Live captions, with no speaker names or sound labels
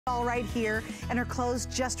all right here, and her clothes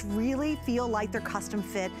just really feel like they're custom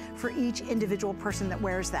fit for each individual person that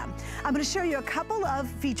wears them. I'm going to show you a couple of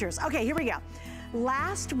features. Okay, here we go.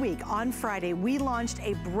 Last week on Friday, we launched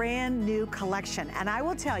a brand new collection, and I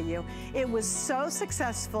will tell you, it was so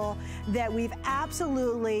successful that we've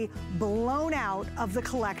absolutely blown out of the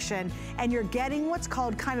collection, and you're getting what's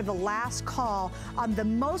called kind of the last call on the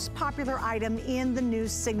most popular item in the new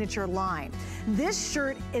signature line. This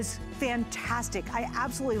shirt is fantastic. I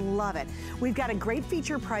absolutely love it. We've got a great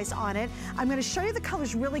feature price on it. I'm going to show you the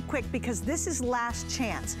colors really quick because this is last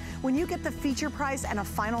chance. When you get the feature price and a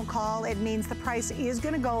final call, it means the price is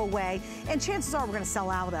going to go away, and chances are we're going to sell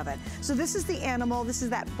out of it. So this is the animal. This is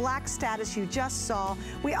that black status you just saw.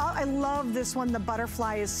 I love this one. The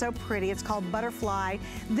butterfly is so pretty. It's called Butterfly.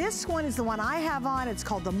 This one is the one I have on. It's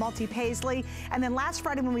called the multi-paisley. And then last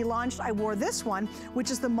Friday when we launched, I wore this one, which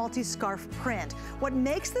is the multi-scarf print. What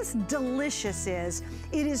makes this delicious is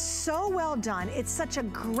it is so well done. It's such a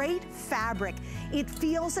great fabric. It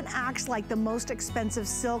feels and acts like the most expensive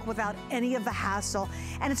silk without any of the hassle.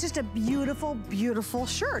 And it's just a beautiful, beautiful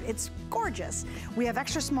shirt. It's gorgeous. We have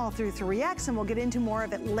extra small through 3X, and we'll get into more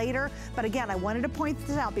of it later. But again, I wanted to point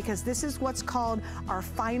this out because this is what's called our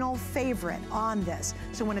final favorite on this.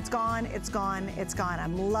 So when it's gone, it's gone, it's gone.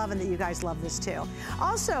 I'm loving that you guys love this too.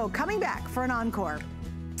 Also, coming back for an encore.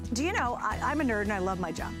 Do you know, I'm a nerd and I love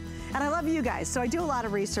my job. And I love you guys, so I do a lot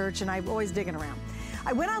of research and I'm always digging around.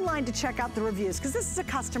 I went online to check out the reviews because this is a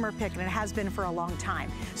customer pick and it has been for a long time.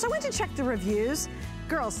 So I went to check the reviews.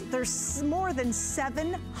 Girls, there's more than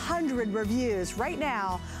 700 reviews right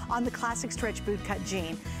now on the classic stretch bootcut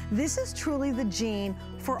jean. This is truly the jean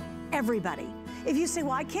for everybody. If you say,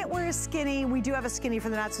 well, I can't wear a skinny, we do have a skinny for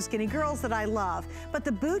the not so skinny girls that I love, but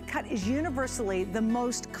the boot cut is universally the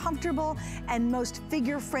most comfortable and most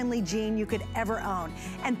figure-friendly jean you could ever own.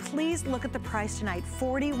 And please look at the price tonight,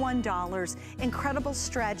 $41, incredible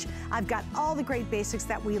stretch. I've got all the great basics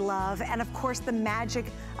that we love, and of course the magic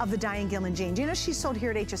of the Diane Gilman jean. Do you know she's sold here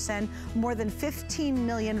at HSN more than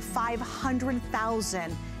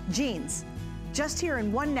 15,500,000 jeans? Just here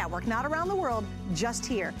in one network, not around the world, just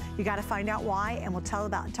here. You got to find out why, and we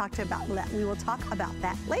will talk about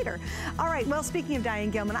that later. All right, well, speaking of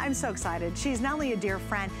Diane Gilman, I'm so excited. She's not only a dear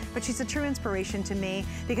friend, but she's a true inspiration to me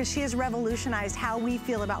because she has revolutionized how we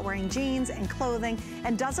feel about wearing jeans and clothing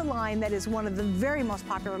and does a line that is one of the very most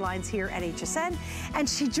popular lines here at HSN. And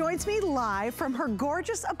she joins me live from her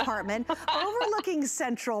gorgeous apartment overlooking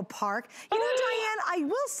Central Park. You know, Diane, I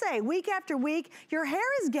will say, week after week, your hair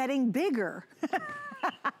is getting bigger.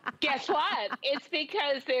 Guess what? It's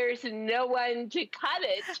because there's no one to cut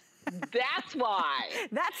it. That's why.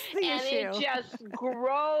 That's the issue. And it just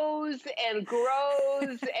grows and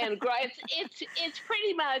grows and grows. It's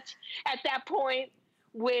pretty much at that point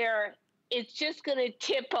where it's just going to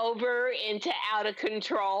tip over into out of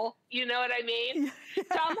control. You know what I mean?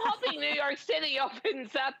 So I'm hoping New York City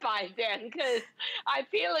opens up by then because I'm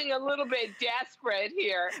feeling a little bit desperate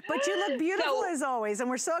here. But you look beautiful as always, and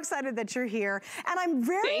we're so excited that you're here. And I'm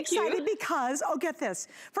very excited because, oh, get this.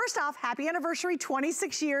 First off, happy anniversary,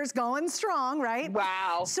 26 years, going strong, right?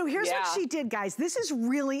 Wow. So here's what she did, guys. This is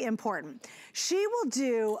really important. She will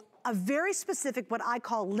do a very specific, what I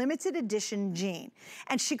call limited edition jean.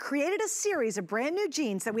 And she created a series of brand new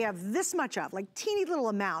jeans that we have this much of, like teeny little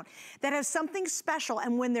amount, that has something special.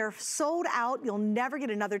 And when they're sold out, you'll never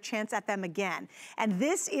get another chance at them again. And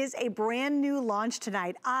this is a brand new launch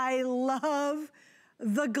tonight. I love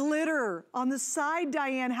the glitter on the side,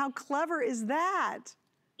 Diane. How clever is that?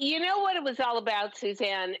 You know what it was all about,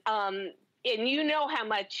 Suzanne? And you know how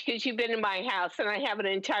much, because you've been in my house and I have an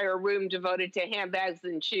entire room devoted to handbags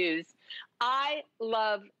and shoes. I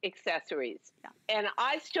love accessories. And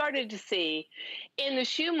I started to see in the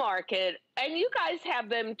shoe market, and you guys have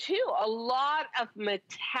them too, a lot of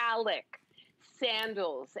metallic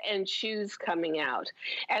sandals and shoes coming out,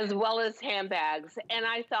 as well as handbags. And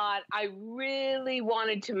I thought I really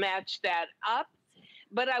wanted to match that up,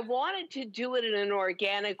 but I wanted to do it in an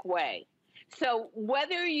organic way. So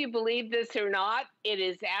whether you believe this or not, it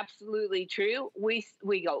is absolutely true. We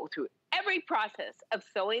go through every process of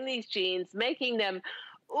sewing these jeans, making them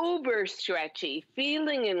uber stretchy,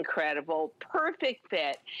 feeling incredible, perfect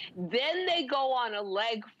fit. Then they go on a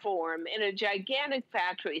leg form in a gigantic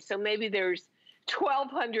factory. So maybe there's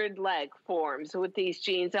 1,200 leg forms with these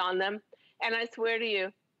jeans on them. And I swear to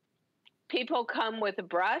you, people come with a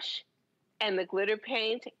brush and the glitter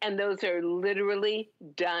paint, and those are literally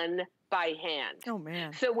done by hand. Oh,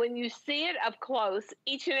 man. So when you see it up close,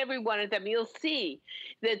 each and every one of them, you'll see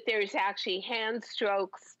that there's actually hand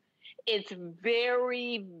strokes. It's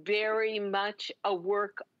very, very much a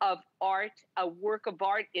work of art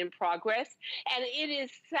in progress. And it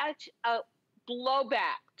is such a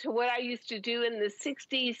blowback to what I used to do in the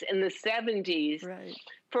 60s and the 70s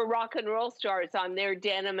for rock and roll stars on their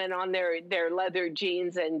denim and on their leather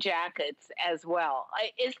jeans and jackets as well.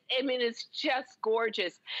 I mean, it's just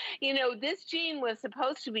gorgeous. You know, this jean was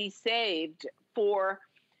supposed to be saved for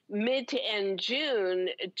mid to end June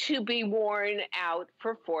to be worn out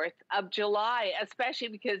for 4th of July, especially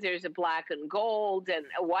because there's a black and gold and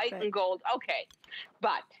a white and gold. Okay,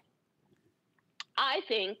 but I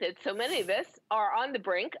think that so many of us are on the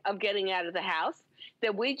brink of getting out of the house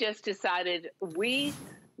that we just decided we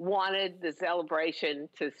wanted the celebration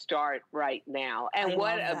to start right now. And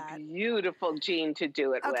what a beautiful jean to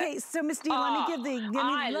do it with. Okay, so Miss D, let me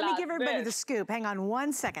give everybody the scoop. Hang on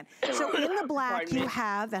one second. So in the black you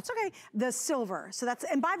have, that's okay, the silver. So that's,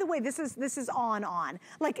 and by the way, this is on.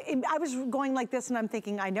 Like I was going like this and I'm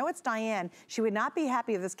thinking, I know it's Diane. She would not be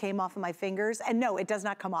happy if this came off of my fingers. And no, it does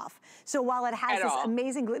not come off. So while it has this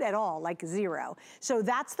amazing glue at all, like zero. So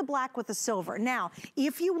that's the black with the silver. Now,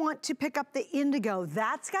 if you want to pick up the indigo,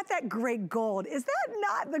 that's got that great gold. Is that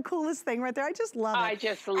not the coolest thing right there? I just love it. I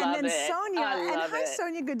just love it. And then Sonia, hi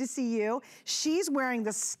Sonia, good to see you. She's wearing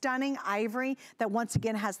the stunning ivory that once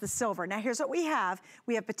again has the silver. Now here's what we have.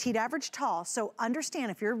 We have petite, average, tall. So understand,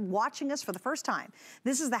 if you're watching us for the first time,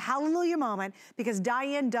 this is the hallelujah moment because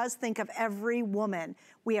Diane does think of every woman.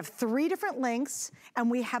 We have 3 different lengths and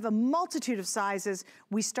we have a multitude of sizes.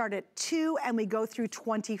 We start at 2 and we go through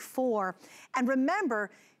 24. And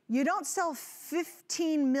remember, you don't sell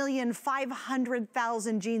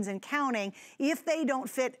 15,500,000 jeans and counting if they don't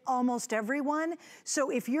fit almost everyone. So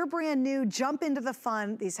if you're brand new, jump into the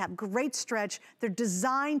fun. These have great stretch. They're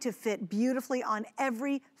designed to fit beautifully on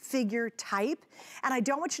every figure type. And I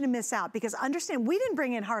don't want you to miss out because understand, we didn't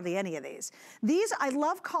bring in hardly any of these. These, I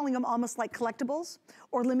love calling them almost like collectibles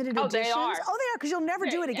or limited editions. They are. Oh, they are, because you'll never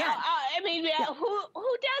do it again. I mean, who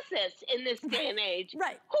does this in this day and age?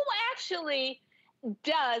 Right. Who actually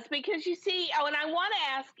does, because you see, and I want to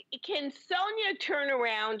ask, can Sonia turn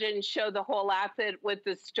around and show the whole outfit with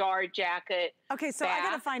the star jacket? Okay, so I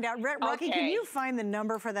got to find out. Rocky, can you find the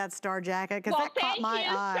number for that star jacket? Because that caught my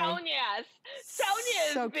eye. Sonia. Sonia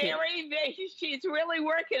is very, she's really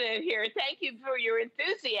working it here. Thank you for your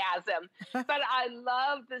enthusiasm. But I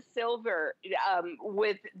love the silver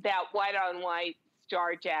with that white on white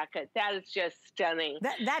star jacket. That is just stunning.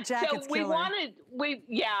 That jacket's killer.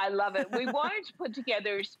 I love it. We wanted to put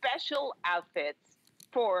together special outfits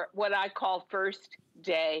for what I call first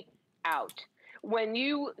day out. When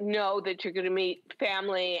you know that you're going to meet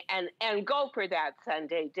family and go for that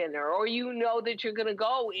Sunday dinner, or you know that you're going to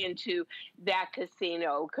go into that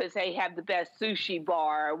casino because they have the best sushi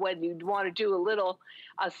bar, when you want to do a little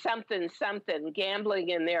something gambling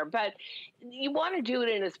in there, but you want to do it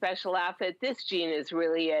in a special outfit, this jean is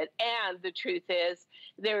really it. And the truth is,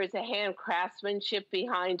 there is a hand craftsmanship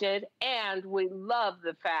behind it, and we love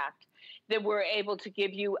the fact that we're able to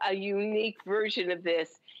give you a unique version of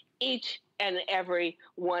this each and every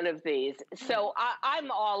one of these. So I'm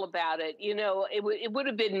all about it. You know, it would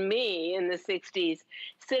have been me in the 60s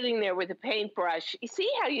sitting there with a paintbrush. You see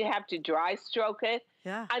how you have to dry stroke it?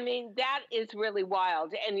 Yeah. I mean, that is really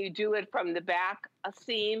wild. And you do it from the back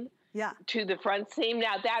seam to the front seam.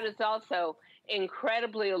 Now, that is also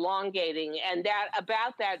incredibly elongating, and that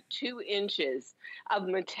about that 2 inches of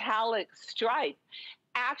metallic stripe.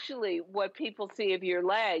 Actually, what people see of your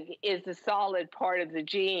leg is the solid part of the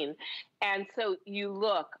jean. And so you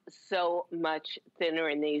look so much thinner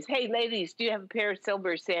in these. Hey, ladies, do you have a pair of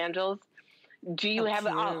silver sandals? Do you have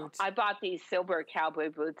I bought these silver cowboy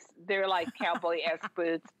boots. They're like cowboy-esque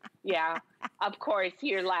boots. Yeah, of course,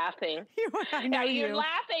 you're laughing. You're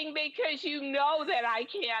laughing because you know that I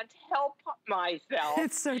can't help myself.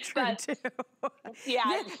 It's so true, too.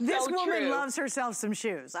 Yeah, this woman loves herself some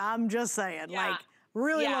shoes. I'm just saying,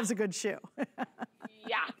 really loves a good shoe.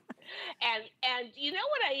 Yeah. And you know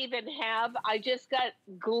what I even have? I just got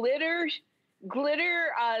glitter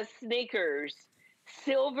sneakers,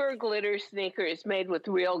 silver glitter sneakers made with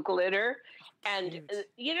real glitter. And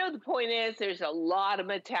you know, the point is, there's a lot of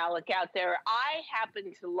metallic out there. I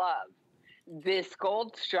happen to love this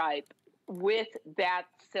gold stripe with that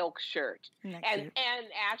silk shirt. And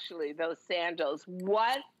actually those sandals.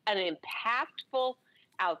 What an impactful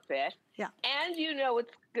outfit. Yeah. And you know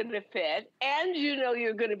it's going to fit, and you know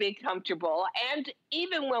you're going to be comfortable. And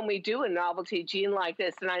even when we do a novelty jean like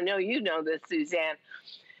this, and I know you know this, Suzanne,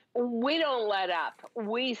 we don't let up.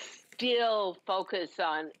 We still focus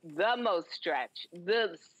on the most stretch,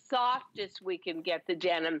 the softest we can get the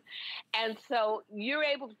denim. And so you're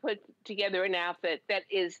able to put together an outfit that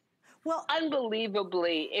is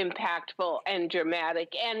unbelievably impactful and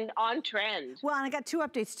dramatic and on trend. Well, and I got two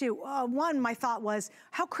updates too. One, my thought was,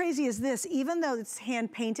 how crazy is this? Even though it's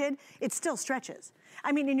hand painted, it still stretches.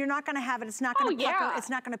 I mean, and you're not gonna have it, it's not gonna pucker, it's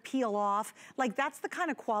not gonna peel off. Like, that's the kind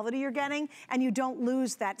of quality you're getting, and you don't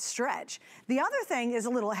lose that stretch. The other thing is a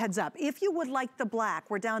little heads up. If you would like the black,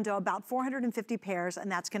 we're down to about 450 pairs,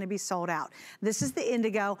 and that's gonna be sold out. This is the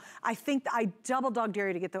indigo. I think I double dog dare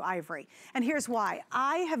you to get the ivory. And here's why.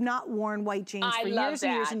 I have not worn white jeans for years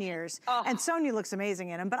and years and years. Oh. And Sonia looks amazing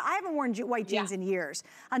in them, but I haven't worn white jeans in years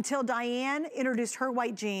until Diane introduced her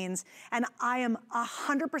white jeans, and I am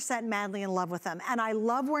 100% madly in love with them. And I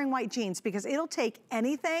love wearing white jeans because it'll take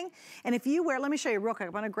anything. And if you wear, let me show you real quick.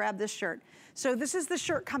 I'm gonna grab this shirt. So this is the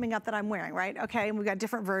shirt coming up that I'm wearing, right? Okay, and we've got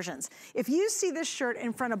different versions. If you see this shirt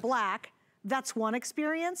in front of black, that's one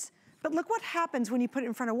experience. But look what happens when you put it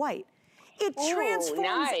in front of white. It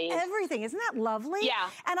transforms everything. Isn't that lovely? Yeah.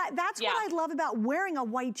 And that's what I love about wearing a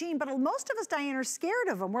white jean. But most of us, Diane, are scared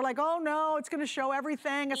of them. We're like, oh no, it's going to show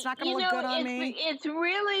everything. It's not going to look good on me. It's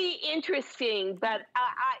really interesting. But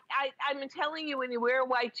I'm telling you, when you wear a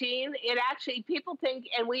white jean, it actually, people think,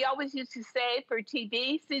 and we always used to say for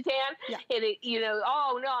TV, Suzanne, you know,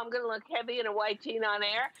 oh no, I'm going to look heavy in a white jean on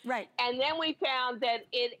air. Right. And then we found that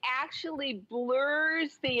it actually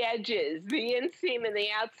blurs the edges, the inseam and the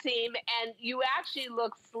outseam, and you actually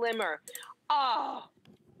look slimmer. Oh.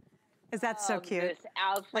 Is that so cute? This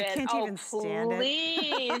outfit. I can't even stand it.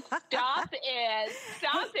 Please stop it.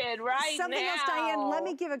 Stop it right now. Something else, Diane, let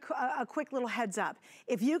me give a quick little heads up.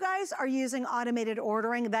 If you guys are using automated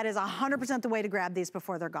ordering, that is 100% the way to grab these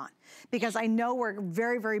before they're gone. Because I know we're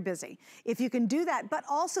very, very busy. If you can do that, but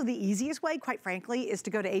also the easiest way, quite frankly, is to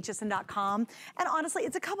go to hsn.com. And honestly,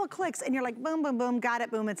 it's a couple of clicks and you're like, boom, boom, boom, got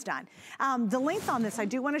it, boom, it's done. The length on this, I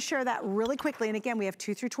do want to share that really quickly. And again, we have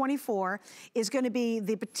 2 through 24, is going to be,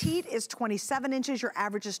 the petite is 27 inches, your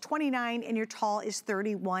average is 29, and your tall is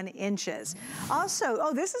 31 inches. Also,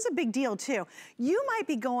 oh, this is a big deal too. You might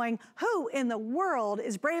be going, who in the world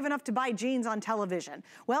is brave enough to buy jeans on television?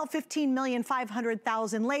 Well,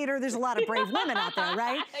 15,500,000 later, there's a lot of brave women out there,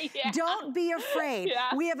 right? Don't be afraid.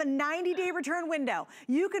 We have a 90-day return window.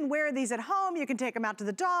 You can wear these at home, you can take them out to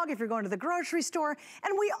the dog if you're going to the grocery store,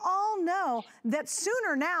 and we all know that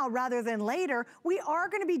sooner now rather than later, we are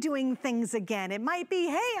gonna be doing things again. It might be,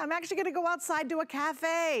 hey, I'm actually gonna go outside to a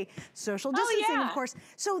cafe. Social distancing, of course.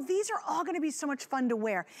 So these are all gonna be so much fun to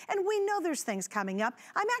wear. And we know there's things coming up.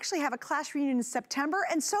 I'm actually have a class reunion in September,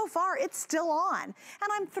 and so far it's still on. And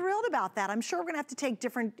I'm thrilled about that. I'm sure we're gonna have to take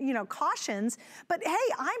different, you know, cautions, but hey,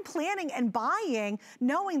 I'm planning and buying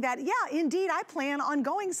knowing that, yeah, indeed, I plan on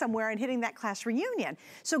going somewhere and hitting that class reunion.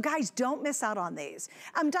 So guys, don't miss out on these.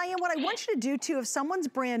 Diane, what I want you to do too, if someone's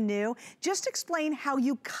brand new, just explain how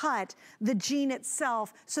you cut the jean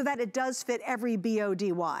itself so that it does fit every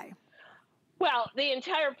BODY. Well, the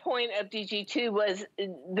entire point of DG2 was,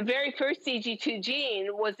 the very first DG2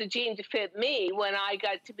 jean was a jean to fit me. When I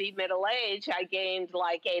got to be middle-aged, I gained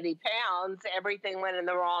like 80 pounds. Everything went in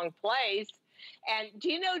the wrong place. And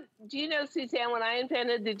do you know, Suzanne, when I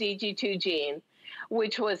invented the DG2 jean,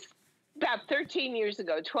 which was about 13 years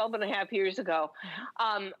ago, 12 and a half years ago,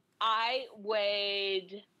 I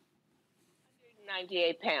weighed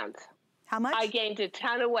 198 pounds. How much? I gained a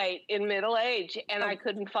ton of weight in middle age, and I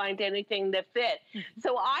couldn't find anything that fit.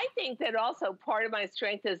 So I think that also part of my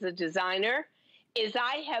strength as a designer is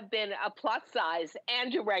I have been a plus size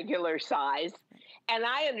and a regular size, and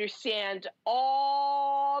I understand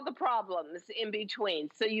all the problems in between.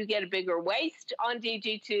 So you get a bigger waist on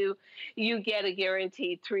DG2, you get a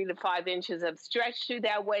guaranteed 3 to 5 inches of stretch through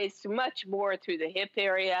that waist, much more through the hip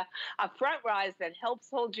area, a front rise that helps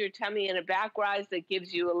hold your tummy, and a back rise that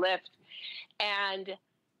gives you a lift. And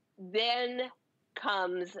then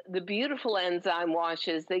comes the beautiful enzyme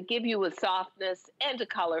washes that give you a softness and a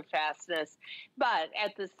color fastness, but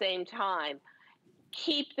at the same time,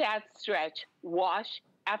 keep that stretch, wash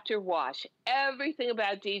after wash. Everything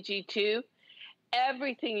about DG2,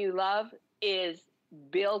 everything you love is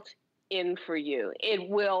built in for you. It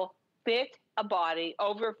will fit a body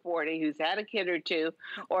over 40 who's had a kid or two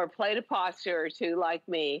or played a posture or two like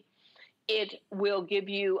me. It will give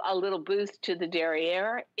you a little boost to the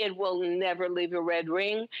derriere. It will never leave a red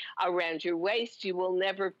ring around your waist. You will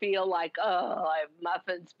never feel like, oh, I have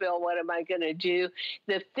muffin spill. What am I going to do?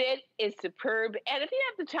 The fit is superb. And if you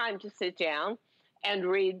have the time to sit down and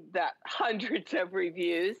read the hundreds of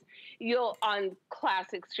reviews, on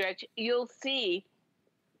Classic Stretch, you'll see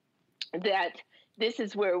that this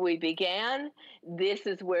is where we began, this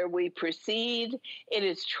is where we proceed. It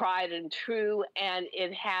is tried and true, and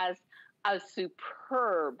it has a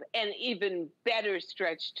superb and even better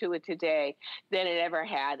stretch to it today than it ever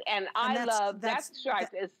had. And I love that stripe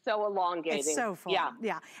is so elongating. It's so fun.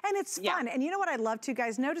 Yeah. And it's fun. And you know what I love too,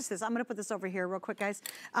 guys? Notice this. I'm going to put this over here real quick, guys.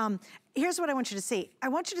 Here's what I want you to see. I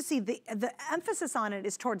want you to see the emphasis on it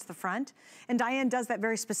is towards the front. And Diane does that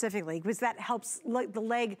very specifically because that helps the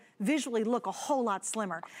leg visually look a whole lot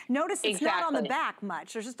slimmer. Notice it's not on the back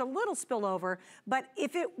much. There's just a little spillover. But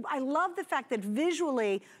I love the fact that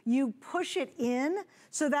visually you push it in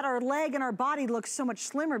so that our leg and our body looks so much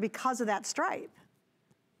slimmer because of that stripe.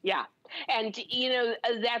 Yeah. And, you know,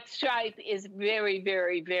 that stripe is very,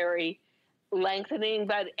 very, very lengthening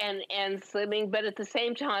and slimming, but at the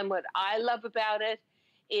same time, what I love about it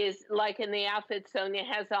is, like in the outfit Sonia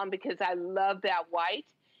has on, because I love that white,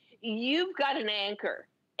 you've got an anchor.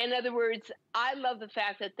 In other words, I love the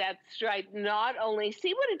fact that that stripe not only,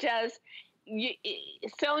 see what it does,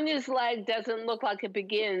 Sonia's leg doesn't look like it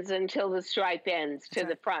begins until the stripe ends to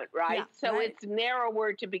the front, right? Yeah, so it's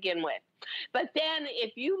narrower to begin with. But then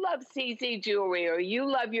if you love CZ jewelry, or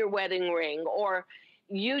you love your wedding ring, or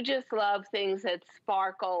you just love things that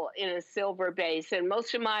sparkle in a silver base, and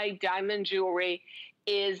most of my diamond jewelry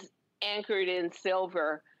is anchored in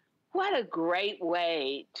silver, what a great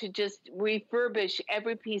way to just refurbish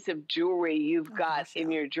every piece of jewelry you've got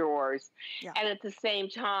in your drawers. Yeah. And at the same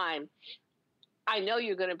time, I know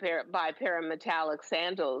you're going to buy a pair of metallic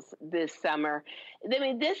sandals this summer. I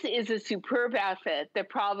mean, this is a superb outfit that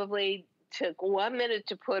probably took 1 minute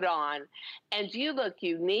to put on, and you look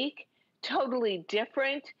unique, totally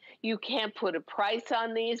different. You can't put a price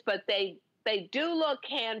on these, but they do look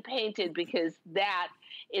hand painted, because that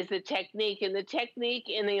is the technique. And the technique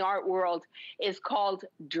in the art world is called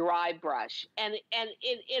dry brush. And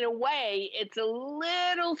in a way, it's a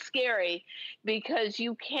little scary, because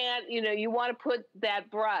you can't, you know, you want to put that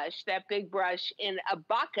brush, that big brush, in a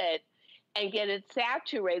bucket and get it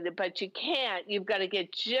saturated, but you can't. You've got to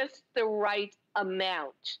get just the right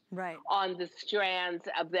amount on the strands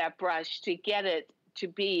of that brush to get it to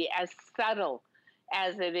be as subtle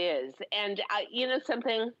as it is. And you know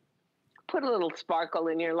something, put a little sparkle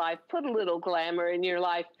in your life, put a little glamour in your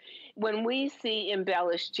life. When we see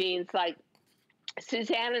embellished jeans, like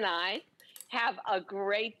Suzanne and I have a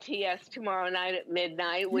great TS tomorrow night at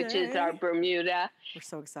midnight, which is our Bermuda. We're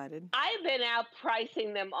so excited. I've been out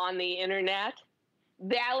pricing them on the internet.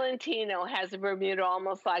 Valentino has a Bermuda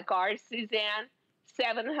almost like ours, Suzanne,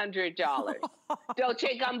 $700.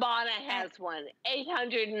 Dolce & Gabbana has one,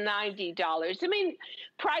 $890. I mean,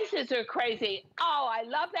 prices are crazy. Oh, I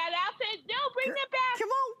love that outfit. No, bring it back. Come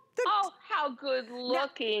on. Oh, how good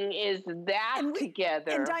looking is that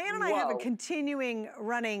together. And Diane and I have a continuing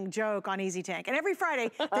running joke on Easy Tank. And every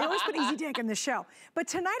Friday, they always put Easy Tank in the show. But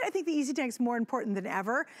tonight, I think the Easy Tank's more important than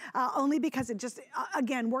ever, only because it just,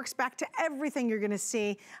 again, works back to everything you're going to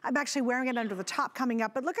see. I'm actually wearing it under the top coming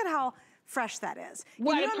up, but look at how fresh that is.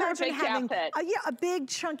 What Can you imagine having a big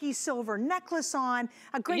chunky silver necklace on,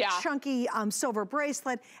 a great chunky silver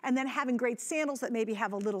bracelet, and then having great sandals that maybe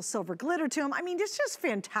have a little silver glitter to them. I mean, it's just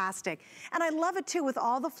fantastic. And I love it too with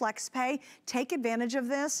all the flex pay. Take advantage of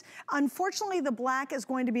this. Unfortunately, the black is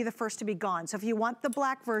going to be the first to be gone. So if you want the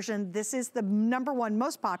black version, this is the #1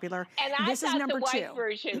 most popular. And this is number 2. The white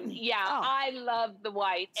version. Yeah, I love the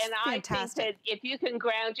white. And I think that if you can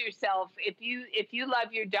ground yourself, if you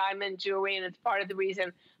love your diamond jewelry, and it's part of the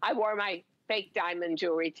reason I wore my fake diamond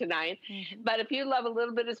jewelry tonight. But if you love a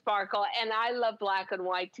little bit of sparkle, and I love black and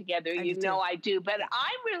white together, you know I do. But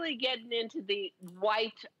I'm really getting into the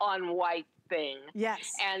white on white thing.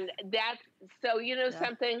 Yes. And that's, so you know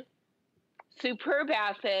something? Superb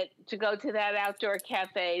outfit to go to that outdoor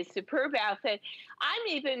cafe. Superb outfit.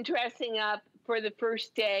 I'm even dressing up for the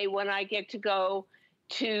first day when I get to go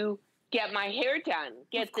to get my hair done,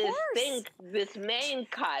 get this mane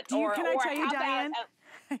cut. Can I tell you, Diane?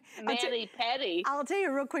 Mani-pedi. I'll tell you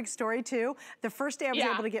a real quick story too. The first day I was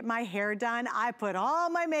able to get my hair done, I put all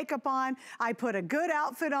my makeup on, I put a good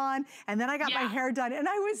outfit on, and then I got my hair done, and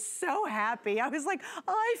I was so happy. I was like,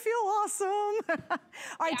 oh, I feel awesome.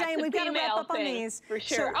 All right, Diane, we've got to wrap up on these. For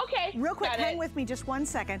sure. So, okay. Real quick, hang with me just 1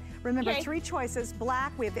 second. Remember, 3 choices: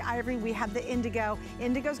 black, we have the ivory, we have the indigo.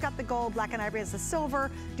 Indigo's got the gold, black and ivory has the silver.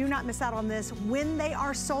 Do not miss out on this. When they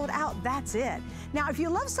are sold out, that's it. Now, if you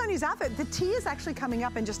love Sonia's outfit, the tee is actually coming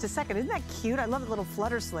up in just a second. Isn't that cute? I love the little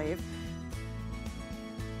flutter sleeve.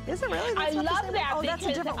 Is it really? I love that. Oh, that's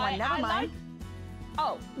a different one. Never mind.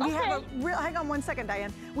 Oh, okay. We have a real, hang on 1 second,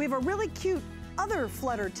 Diane. We have a really cute other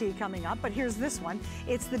Flutter tee coming up, but here's this one.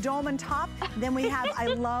 It's the dome and top. Then we have, I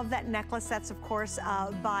love that necklace. That's, of course,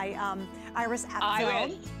 by Iris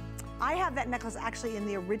Apfel. I have that necklace actually in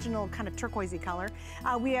the original kind of turquoisey color.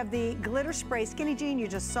 We have the glitter spray skinny jean you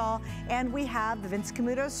just saw, and we have the Vince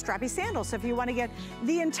Camuto strappy sandals. So if you want to get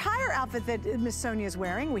the entire outfit that Miss Sonia is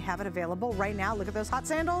wearing, we have it available right now. Look at those hot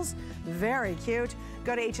sandals, very cute.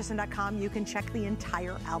 Go to hsn.com, you can check the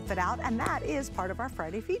entire outfit out, and that is part of our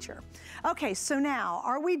Friday feature. Okay, so now,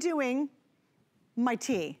 are we doing my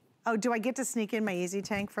tea? Oh, do I get to sneak in my Easy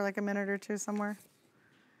Tank for like a minute or two somewhere?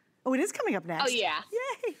 Oh, it is coming up next. Oh, yeah.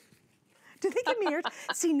 Yay. Do they give me yours?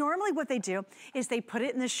 See, normally what they do is they put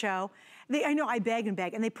it in the show. I know I beg and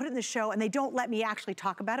beg, and they put it in the show, and they don't let me actually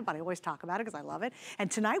talk about it, but I always talk about it because I love it. And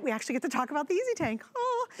tonight, we actually get to talk about the Easy Tank.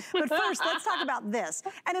 Oh. But first, let's talk about this.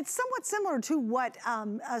 And it's somewhat similar to what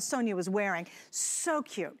Sonia was wearing. So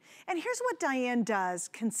cute. And here's what Diane does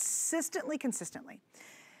consistently.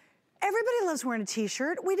 Everybody loves wearing a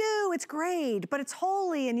t-shirt. We do, it's great, but it's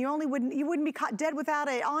holy, and you wouldn't be caught dead without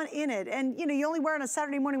it in it. And you only wear it on a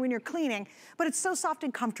Saturday morning when you're cleaning, but it's so soft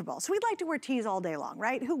and comfortable. So we'd like to wear tees all day long,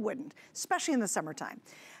 right? Who wouldn't? Especially in the summertime.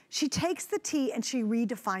 She takes the tee and she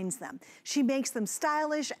redefines them. She makes them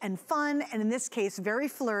stylish and fun, and in this case, very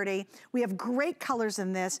flirty. We have great colors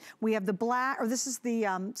in this. We have the black, or this is the,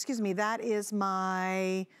 excuse me, that is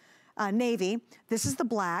my navy. This is the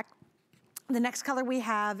black. The next color we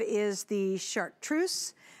have is the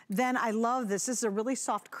chartreuse. Then I love this. This is a really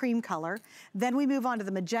soft cream color. Then we move on to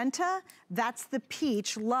the magenta. That's the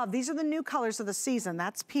peach. Love. These are the new colors of the season.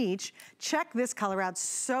 That's peach. Check this color out.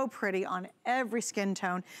 So pretty on every skin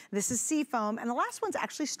tone. This is seafoam. And the last one's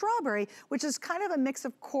actually strawberry, which is kind of a mix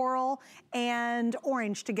of coral and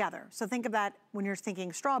orange together. So think of that when you're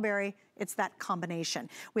thinking strawberry. It's that combination.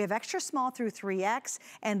 We have extra small through 3X,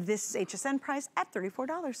 and this is HSN price at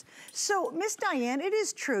 $34. So, Miss Diane, it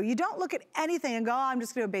is true. You don't look at anything and go, oh, I'm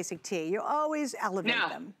just gonna do a basic tee. You always elevate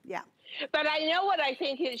them. Yeah. But I know what I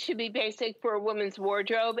think it should be basic for a woman's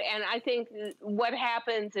wardrobe, and I think what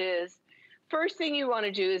happens is, first thing you want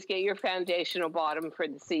to do is get your foundational bottom for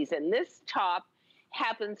the season. This top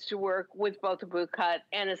happens to work with both a boot cut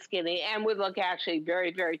and a skinny, and would look actually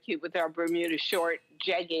very, very cute with our Bermuda short,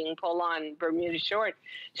 jegging, pull-on Bermuda short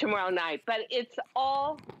tomorrow night. But it's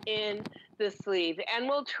all in the sleeve, and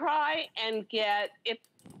we'll try and get,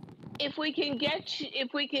 if we can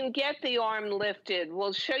get the arm lifted,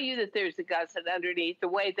 we'll show you that there's a gusset underneath. The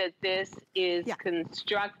way that this is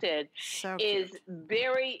constructed is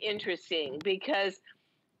very interesting, because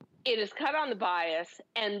it is cut on the bias,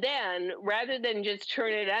 and then rather than just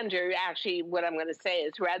turn it under, actually what I'm going to say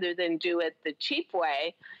is rather than do it the cheap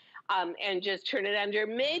way and just turn it under,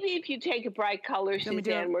 maybe if you take a bright color,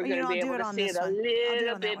 Suzanne, we're going to be able to see it a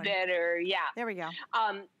little bit better. Yeah. There we go.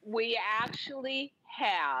 We actually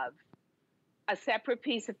have a separate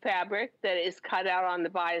piece of fabric that is cut out on the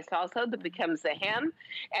bias also that becomes the hem,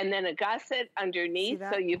 and then a gusset underneath,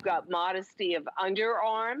 so you've got modesty of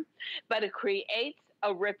underarm, but it creates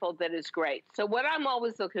a ripple that is great. So what I'm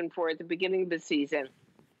always looking for at the beginning of the season,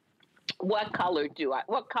 what colors do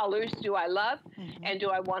I love and do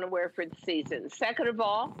I want to wear for the season? Second of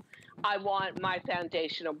all, I want my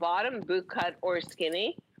foundational bottom, boot cut or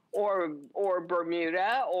skinny, or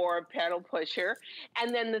Bermuda or pedal pusher.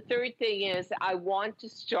 And then the third thing is I want to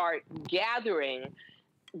start gathering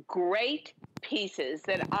great pieces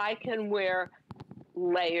that I can wear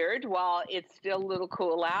layered while it's still a little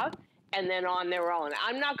cool out, and then on their own.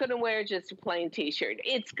 I'm not going to wear just a plain t-shirt.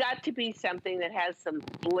 It's got to be something that has some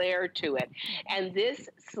flair to it. And this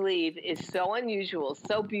sleeve is so unusual,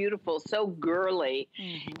 so beautiful, so girly.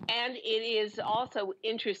 And it is also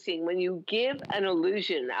interesting when you give an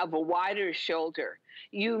illusion of a wider shoulder,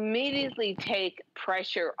 you immediately take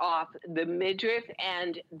pressure off the midriff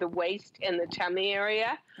and the waist and the tummy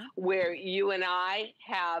area where you and I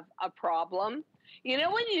have a problem. You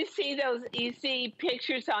know, when you see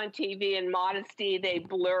pictures on TV in modesty, they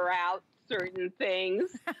blur out certain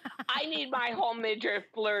things. I need my whole midriff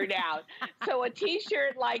blurred out. So a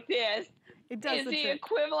t-shirt like this is the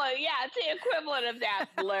equivalent. Yeah, it's the equivalent of that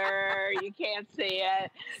blur. You can't see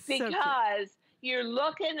it because you're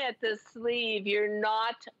looking at the sleeve. You're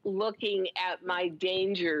not looking at my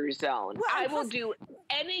danger zone. Well, I will do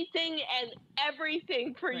anything and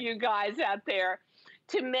everything for you guys out there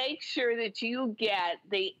to make sure that you get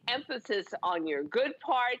the emphasis on your good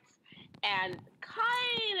parts and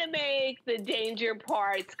kind of make the danger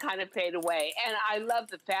parts kind of fade away. And I love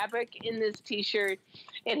the fabric in this t-shirt.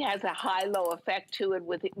 It has a high-low effect to it,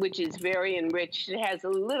 which is very enriched. It has a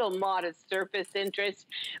little modest surface interest,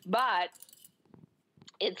 but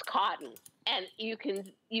it's cotton. And you can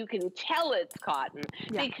you can tell it's cotton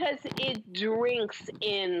because it drinks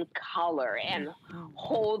in color and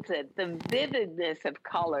holds it. The vividness of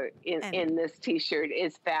color in this t-shirt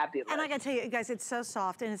is fabulous. And I gotta tell you guys, it's so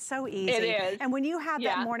soft and it's so easy. It is. And when you have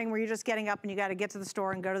that morning where you're just getting up and you gotta get to the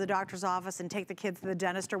store and go to the doctor's office and take the kids to the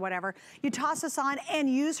dentist or whatever, you toss this on and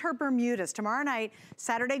use her Bermudas. Tomorrow night,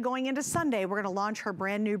 Saturday going into Sunday, we're gonna launch her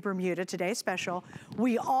brand new Bermuda, Today Special.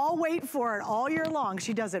 We all wait for it all year long.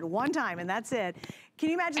 She does it one time and that's it. Can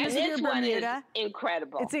you imagine this is your Bermuda? One is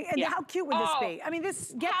incredible. And how cute would this be? I mean,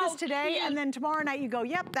 get this today, and then tomorrow night you go,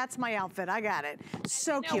 yep, that's my outfit. I got it.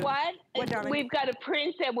 So cute. You know what? Darling? We've got a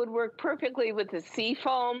print that would work perfectly with the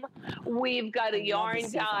seafoam. We've got a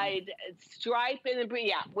yarn-dyed stripe in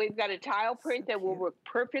the we've got a tile print that will work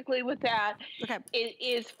perfectly with that. Okay. It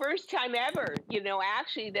is first time ever, you know,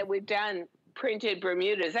 actually, that we've done printed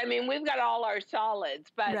Bermudas. I mean, we've got all our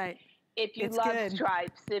solids, but if you love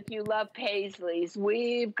stripes, if you love paisleys,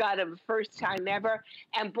 we've got a first time ever.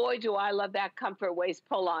 And boy, do I love that comfort waist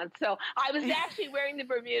pull-on. So I was actually wearing the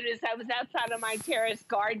Bermudas. I was outside on my terrace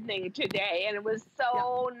gardening today, and it was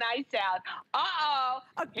so nice out.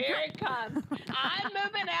 Here it comes. I'm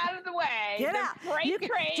moving out of the way. Get out. Freight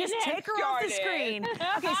train just take her off the screen.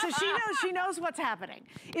 Okay, so she knows what's happening.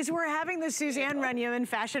 Is we're having the Suzanne Renniman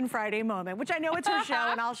Fashion Friday moment, which I know it's her show,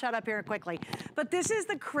 and I'll shut up here quickly. But this is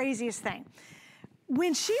the craziest thing.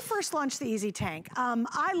 When she first launched the Easy Tank,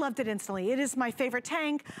 I loved it instantly. It is my favorite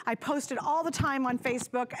tank. I post it all the time on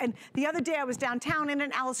Facebook. And the other day I was downtown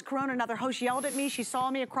and Alice Corona, another host, yelled at me. She saw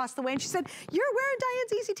me across the way and she said, "You're wearing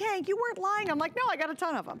Diane's Easy Tank. You weren't lying." I'm like, no, I got a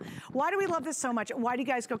ton of them. Why do we love this so much? Why do you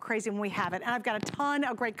guys go crazy when we have it? And I've got a ton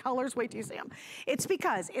of great colors. Wait till you see them. It's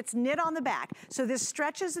because it's knit on the back. So this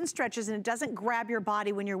stretches and stretches and it doesn't grab your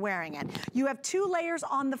body when you're wearing it. You have 2 layers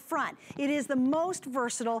on the front. It is the most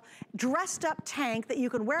versatile dressed up tank that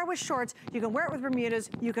you can wear it with shorts, you can wear it with Bermudas,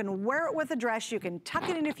 you can wear it with a dress, you can tuck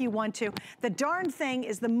it in if you want to. The darn thing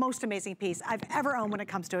is the most amazing piece I've ever owned when it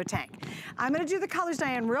comes to a tank. I'm gonna do the colors,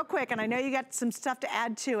 Diane, real quick, and I know you got some stuff to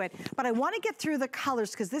add to it, but I wanna get through the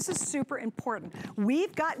colors because this is super important.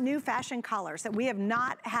 We've got new fashion colors that we have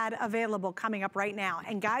not had available coming up right now.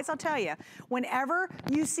 And guys, I'll tell you, whenever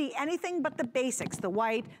you see anything but the basics, the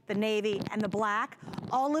white, the navy, and the black,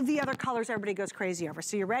 all of the other colors everybody goes crazy over.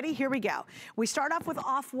 So you ready? Here we go. We start off with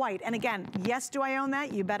off-white. And again, yes, do I own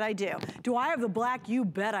that? You bet I do. Do I have the black? You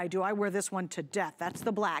bet I do. I wear this one to death. That's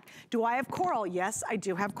the black. Do I have coral? Yes, I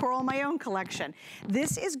do have coral in my own collection.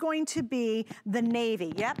 This is going to be the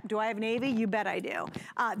navy. Yep. Do I have navy? You bet I do.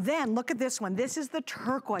 Then look at this one. This is the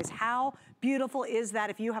turquoise. How beautiful is that?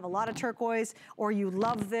 If you have a lot of turquoise or you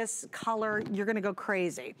love this color, you're gonna go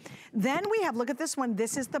crazy. Then we have, look at this one.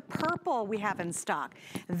 This is the purple we have in stock.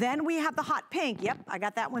 Then we have the hot pink. Yep, I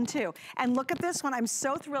got that one too. And look at this one. I'm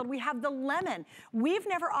so thrilled. We have the lemon. We've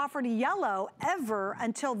never offered yellow ever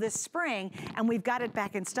until this spring, and we've got it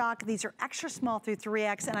back in stock. These are extra small through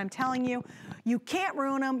 3X, and I'm telling you, you can't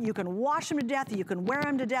ruin them. You can wash them to death. You can wear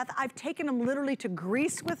them to death. I've taken them literally to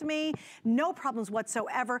Greece with me. No problems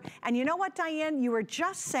whatsoever. And you know what, Diane? You were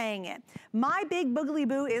just saying it. My big boogly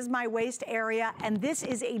boo is my waist area, and this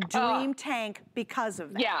is a dream tank because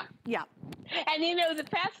of that. Yeah. Yeah. And you know, the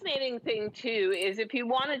fascinating thing too is if you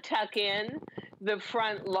want to tuck in the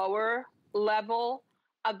front lower level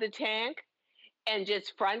of the tank and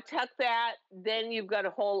just front tuck that, then you've got a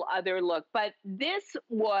whole other look. But this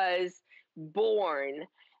was born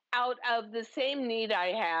out of the same need I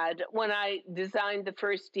had when I designed the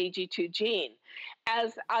first DG2 jean.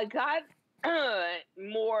 As I got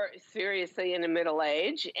more seriously in the middle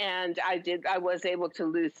age, and I was able to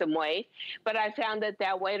lose some weight, but I found that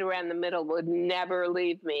that weight around the middle would never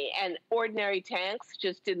leave me, and ordinary tanks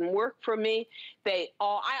just didn't work for me. I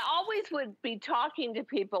always would be talking to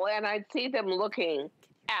people and I'd see them looking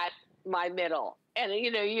at my middle, and you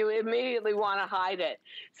know, you immediately want to hide it.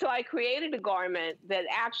 So I created a garment that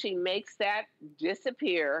actually makes that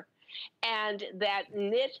disappear, and that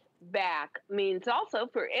knit back means also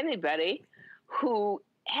for anybody who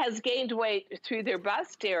has gained weight through their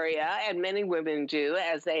bust area, and many women do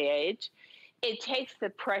as they age, it takes the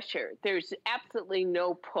pressure. There's absolutely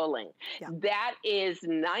no pulling. Yeah. That is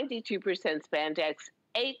 92% spandex,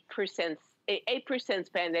 8%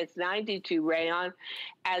 spandex, 92 rayon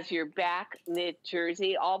as your back knit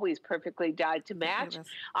jersey, always perfectly dyed to match.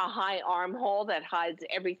 A high armhole that hides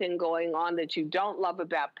everything going on that you don't love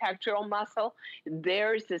about pectoral muscle.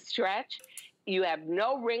 There's the stretch. You have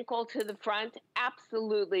no wrinkle to the front,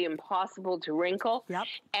 absolutely impossible to wrinkle,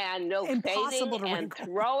 and no fading, and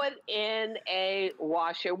throw it in a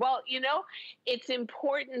washer. Well, you know, it's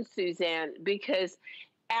important, Suzanne, because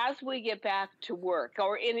as we get back to work,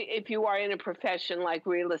 or if you are in a profession like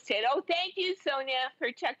real estate, oh, thank you, Sonia,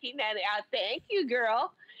 for checking that out. Thank you,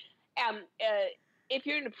 girl. If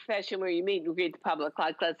you're in a profession where you meet and greet the public,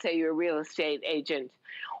 like let's say you're a real estate agent,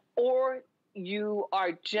 or you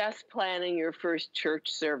are just planning your first church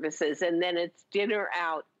services and then it's dinner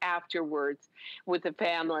out afterwards with the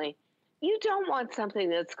family, you don't want something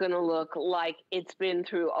that's going to look like it's been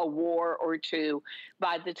through a war or two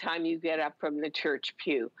by the time you get up from the church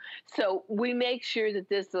pew. So we make sure that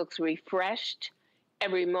this looks refreshed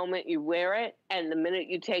every moment you wear it, and the minute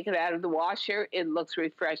you take it out of the washer, it looks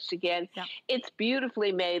refreshed again. Yeah. It's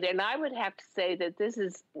beautifully made, and I would have to say that this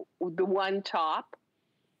is the one top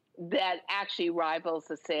that actually rivals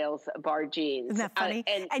the sales of our jeans. Isn't that funny?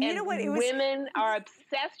 And you know what? Women are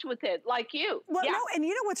obsessed with it, like you. Well, yeah. No, and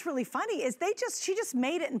you know what's really funny is she just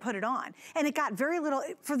made it and put it on, and it got very little.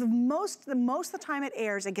 For the most of the time it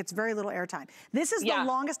airs, it gets very little airtime. This is the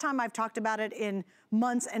longest time I've talked about it in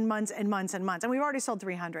months and months and months and months, and we've already sold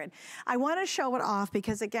 300. I want to show it off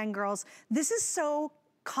because, again, girls, this is so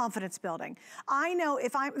confidence building. I know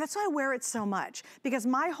that's why I wear it so much, because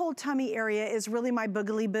my whole tummy area is really my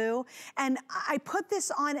boogly boo. And I put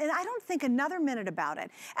this on and I don't think another minute about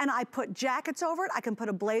it. And I put jackets over it. I can put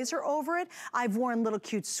a blazer over it. I've worn little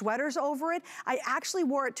cute sweaters over it. I actually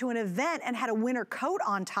wore it to an event and had a winter coat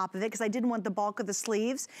on top of it because I didn't want the bulk of the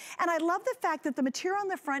sleeves. And I love the fact that the material on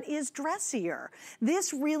the front is dressier.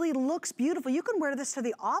 This really looks beautiful. You can wear this to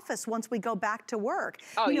the office once we go back to work.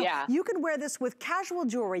 Oh, yeah. You can wear this with casual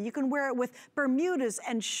jewelry. You can wear it with Bermudas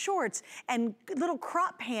and shorts and little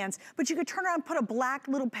crop pants, but you could turn around and put a black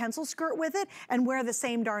little pencil skirt with it and wear the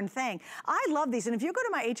same darn thing. I love these, and if you go to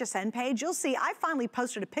my HSN page, you'll see I finally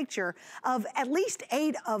posted a picture of at least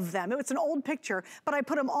 8 of them. It's an old picture, but I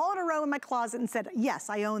put them all in a row in my closet and said, yes,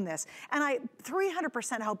 I own this. And I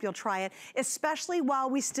 300% hope you'll try it, especially while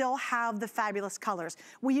we still have the fabulous colors.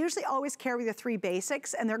 We usually always carry the 3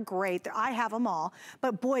 basics, and they're great. I have them all,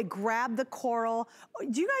 but boy, grab the coral.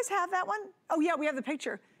 Do you guys have that one? Oh yeah, we have the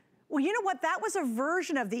picture. Well, you know what? That was a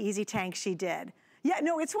version of the Easy Tank she did. Yeah,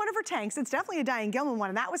 no, it's one of her tanks. It's definitely a Diane Gilman one,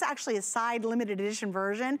 and that was actually a side limited edition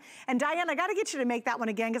version. And Diane, I gotta get you to make that one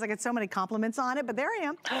again because I get so many compliments on it, but there I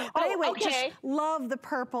am. But anyway, just love the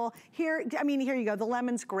purple. Here, I mean, here you go, the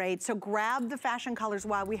lemon's great. So grab the fashion colors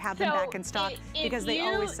while we have them back in stock because they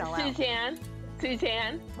always sell out.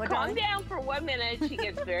 Suzanne, calm down for 1 minute. She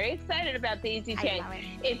gets very excited about the Easy Tank.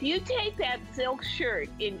 If you take that silk shirt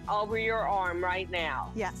over your arm right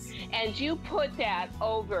now, yes, and you put that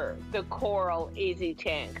over the coral Easy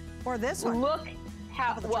Tank, or this one, look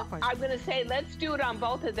how. Well, I'm going to say let's do it on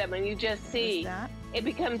both of them, and you just see it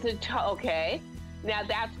becomes okay. Now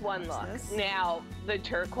that's one look. Now the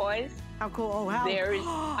turquoise. How cool! Oh, wow! There's,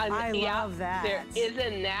 I love that.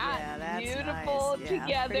 Isn't that beautiful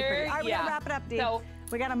together? Pretty. All right, we're gonna wrap it up, Dee. So,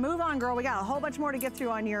 we gotta move on, girl. We got a whole bunch more to get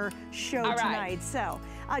through on your show tonight. So,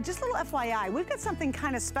 just a little FYI, we've got something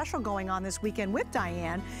kind of special going on this weekend with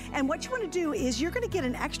Diane. And what you want to do is you're going to get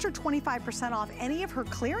an extra 25% off any of her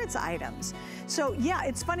clearance items. So yeah,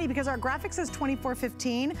 it's funny because our graphic says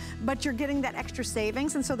 $24.15, but you're getting that extra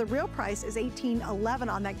savings. And so the real price is $18.11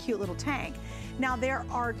 on that cute little tank. Now there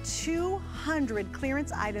are 200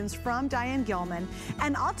 clearance items from Diane Gilman,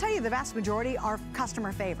 and I'll tell you the vast majority are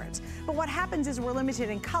customer favorites. But what happens is we're limited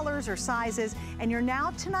in colors or sizes, and you're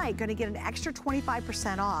now tonight going to get an extra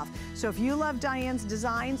 25% off. So if you love Diane's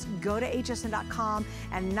designs, go to hsn.com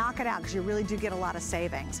and knock it out because you really do get a lot of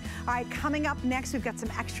savings. All right, coming up next, we've got some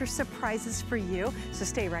extra surprises for you, so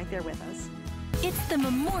stay right there with us. It's the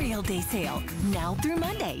Memorial Day sale, now through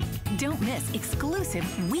Monday. Don't miss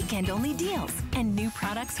exclusive weekend-only deals and new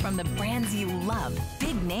products from the brands you love.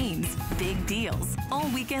 Big names, big deals, all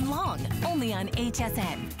weekend long, only on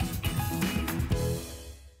HSN.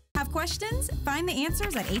 Have questions? Find the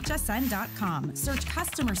answers at hsn.com. Search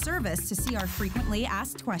customer service to see our frequently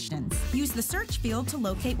asked questions. Use the search field to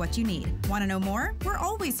locate what you need. Want to know more? We're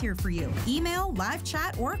always here for you. Email, live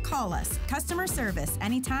chat, or call us. Customer service,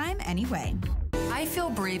 anytime, anyway. I feel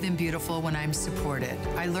brave and beautiful when I'm supported.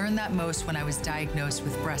 I learned that most when I was diagnosed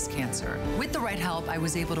with breast cancer. With the right help, I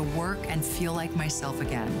was able to work and feel like myself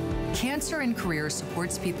again. Cancer in Career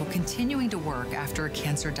supports people continuing to work after a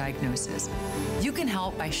cancer diagnosis. You can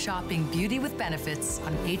help by shopping beauty with benefits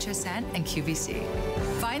on HSN and QVC.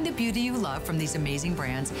 Find the beauty you love from these amazing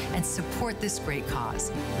brands and support this great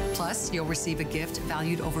cause. Plus, you'll receive a gift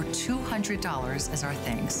valued over $200 as our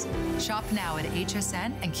thanks. Shop now at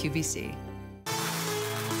HSN and QVC.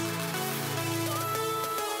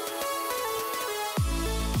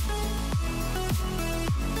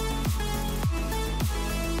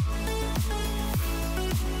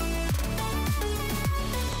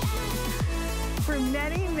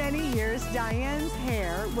 many, many years, Diane's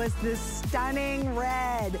hair was this stunning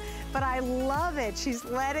red, but I love it. She's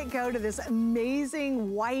let it go to this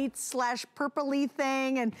amazing white slash purpley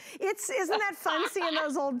thing, and isn't that fun seeing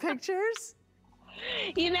those old pictures?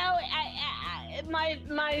 You know, my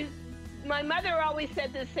mother always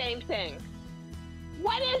said the same thing.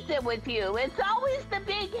 What is it with you? It's always the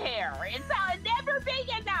big hair. It's never big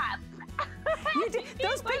enough.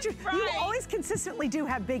 Those pictures, you always consistently do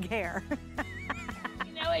have big hair.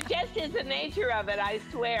 You know, it just is the nature of it, I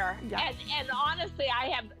swear. Yeah. And honestly, I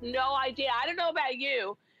have no idea. I don't know about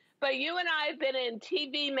you, but you and I have been in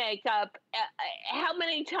TV makeup how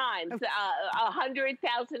many times?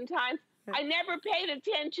 100,000 times? I never paid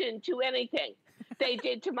attention to anything they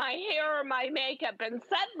did to my hair or my makeup. And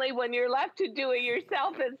suddenly when you're left to do it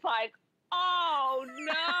yourself, it's like, oh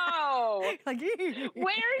no! Like,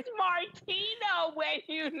 where's Martino when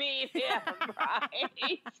you need him,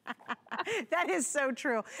 right? That is so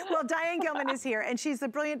true. Well, Diane Gilman is here, and she's the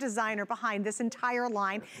brilliant designer behind this entire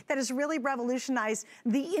line that has really revolutionized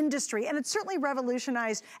the industry, and it's certainly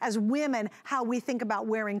revolutionized as women how we think about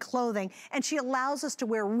wearing clothing, and she allows us to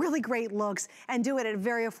wear really great looks and do it at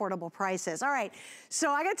very affordable prices. All right,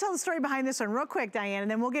 so I gotta tell the story behind this one real quick, Diane, and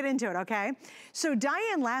then we'll get into it, okay? So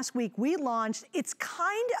Diane, last week, we launched, it's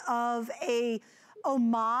kind of a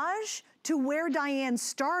homage to where Diane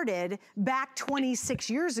started back 26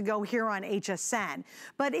 years ago here on HSN.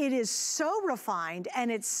 But it is so refined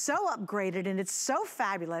and it's so upgraded and it's so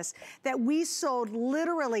fabulous that we sold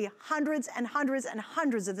literally hundreds and hundreds and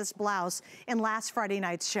hundreds of this blouse in last Friday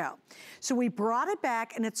night's show. So we brought it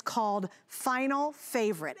back and it's called Final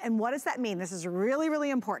Favorite. And what does that mean? This is really,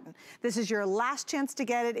 really important. This is your last chance to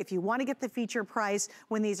get it. If you want to get the feature price,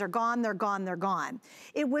 when these are gone, they're gone, they're gone.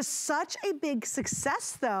 It was such a big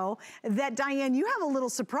success though, that Diane, you have a little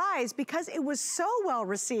surprise because it was so well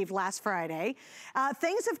received last Friday.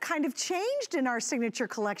 Things have kind of changed in our signature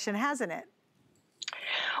collection, hasn't it?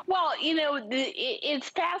 Well, you know, it's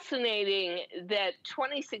fascinating that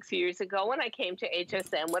 26 years ago when I came to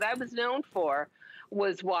HSN, what I was known for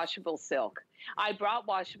was washable silk. I brought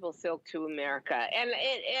washable silk to America. And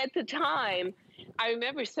at the time, I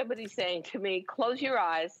remember somebody saying to me, close your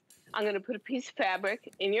eyes. I'm going to put a piece of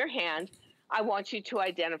fabric in your hand. I want you to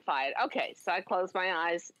identify it. Okay, so I closed my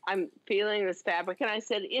eyes. I'm feeling this fabric, and I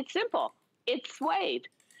said, it's simple. It's suede.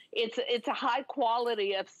 It's a high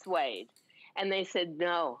quality of suede. And they said,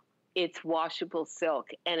 no, it's washable silk,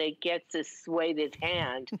 and it gets a sueded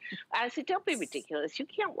hand. I said, don't be ridiculous. You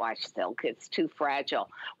can't wash silk. It's too fragile.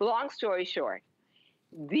 Well, long story short,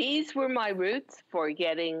 these were my roots for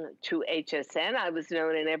getting to HSN. I was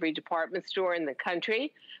known in every department store in the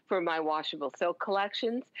country for my washable silk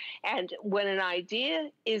collections. And when an idea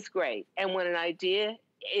is great, and when an idea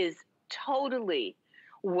is totally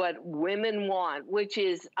what women want, which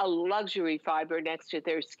is a luxury fiber next to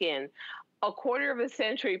their skin, a quarter of a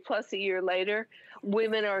century plus a year later,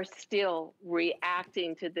 women are still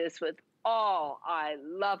reacting to this with, oh, I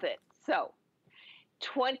love it. So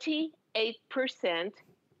 28%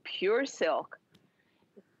 pure silk,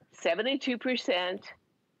 72%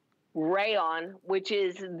 rayon, which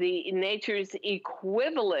is the nature's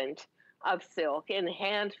equivalent of silk in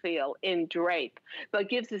hand feel, in drape, but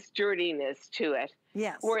gives us sturdiness to it.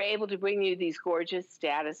 Yes. We're able to bring you these gorgeous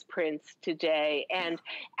status prints today. And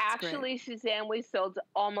actually, Suzanne, we sold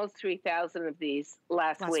almost 3,000 of these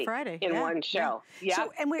last week Friday. in one show. Yeah.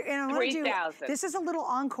 So, and I 3,000. This is a little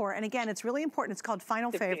encore. And again, it's really important. It's called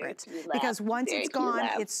Final Favorites because once it's gone,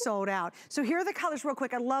 it's sold out. So here are the colors real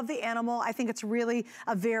quick. I love the animal. I think it's really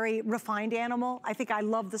a very refined animal. I think I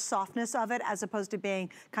love the softness of it as opposed to being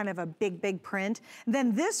kind of a big, big print.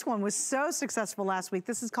 Then this one was so successful last week.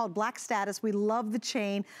 This is called Black Status. We love the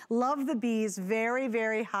chain, love the bees, very,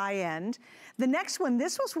 very high end. The next one,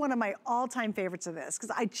 this was one of my all-time favorites of this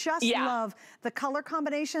because I just love the color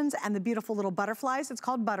combinations and the beautiful little butterflies. It's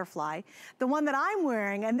called Butterfly. The one that I'm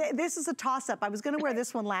wearing, and this is a toss-up. I was going to wear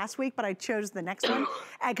this one last week, but I chose the next one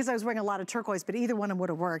because I was wearing a lot of turquoise, but either one would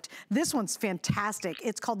have worked. This one's fantastic.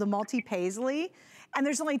 It's called the Multi-Paisley. And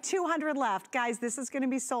there's only 200 left. Guys, this is gonna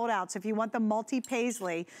be sold out. So if you want the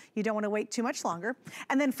multi-paisley, you don't wanna wait too much longer.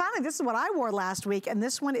 And then finally, this is what I wore last week, and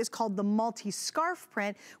this one is called the multi-scarf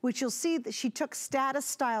print, which you'll see that she took status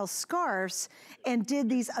style scarves and did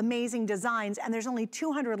these amazing designs, and there's only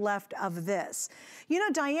 200 left of this. You know,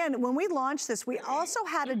 Diane, when we launched this, we also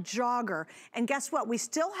had a jogger, and guess what? We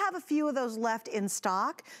still have a few of those left in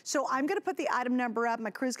stock. So I'm gonna put the item number up.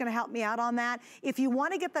 My crew's gonna help me out on that. If you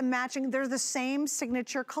wanna get them matching, they're the same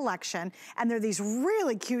signature collection, and they're these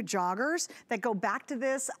really cute joggers that go back to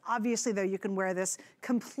this. Obviously, though, you can wear this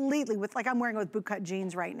completely with, like I'm wearing it with bootcut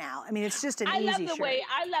jeans right now. I mean, it's just an easy shirt.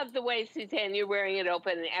 I love the way, Suzanne, you're wearing it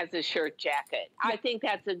open as a shirt jacket. Yeah. I think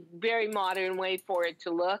that's a very modern way for it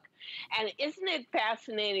to look. And isn't it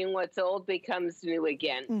fascinating what's old becomes new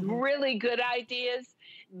again? Really good ideas,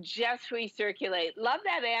 just recirculate. Love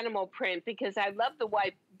that animal print because I love the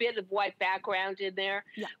bit of white background in there,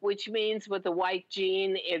 which means with the white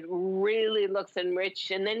jean, it really looks enriched.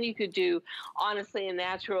 And then you could do, honestly, a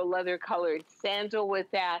natural leather colored sandal with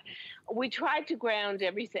that. We tried to ground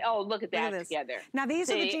everything. Oh, look at that together. Now, these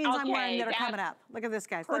are the jeans I'm wearing that are coming up. Look at this,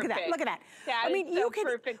 guys. Look at that. Look at that. I mean, you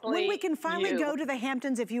could, when we can finally go to the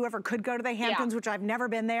Hamptons, if you ever could go to the Hamptons, which I've never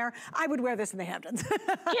been there, I would wear this in the Hamptons. Can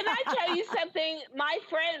I tell you something? My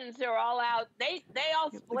friends are all out. They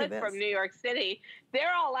all split from New York City.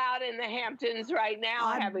 They're all out in the Hamptons right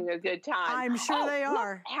now having a good time. I'm sure they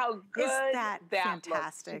are. Look how good that fantastic.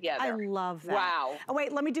 Looks together. I love that. Wow. Oh,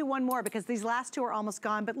 wait, let me do one more because these last two are almost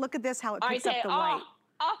gone, but look at this, how it picks up the white.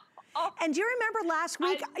 And do you remember last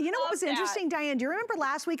week, you know what was interesting, Diane? Do you remember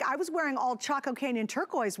last week I was wearing all Chaco Canyon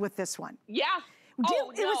turquoise with this one? Yeah.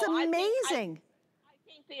 It was amazing. I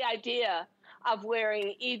think the idea of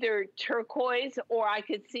wearing either turquoise or I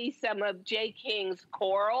could see some of J. King's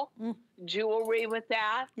coral jewelry with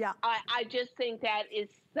that. Yeah. I just think that is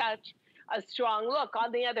such a strong look.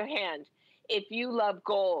 On the other hand, if you love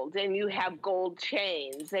gold and you have gold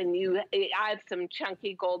chains and I have some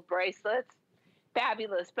chunky gold bracelets,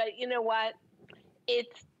 fabulous. But you know what?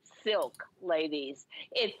 It's silk, ladies.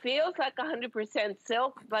 It feels like 100%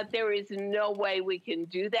 silk, but there is no way we can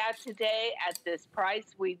do that today at this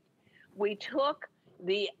price. We took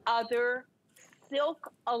the other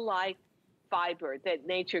silk-alike fiber that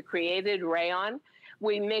nature created, rayon.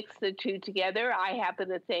 We mixed the two together. I happen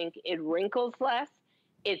to think it wrinkles less,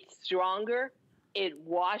 it's stronger, it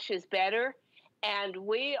washes better. And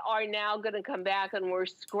we are now going to come back and we're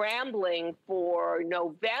scrambling for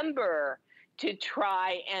November to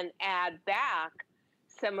try and add back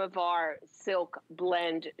some of our silk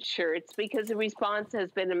blend shirts because the response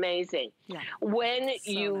has been amazing. Yeah. When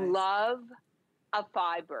you love a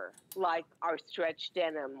fiber like our stretch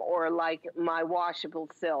denim or like my washable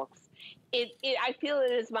silks, I feel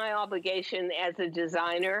it is my obligation as a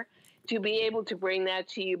designer to be able to bring that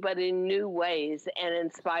to you, but in new ways and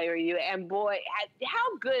inspire you. And boy,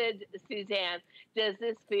 how good, Suzanne, does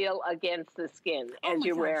this feel against the skin as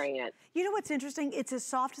you're wearing it? You know what's interesting? It's as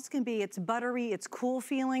soft as can be. It's buttery, it's cool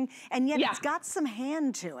feeling, and yet it's got some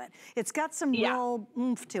hand to it. It's got some real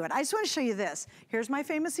oomph to it. I just want to show you this. Here's my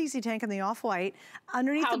famous Easy Tank in the off-white,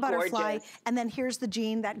 underneath the butterfly, and then here's the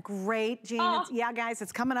jean, that great jean. Yeah, guys,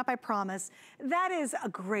 it's coming up, I promise. That is a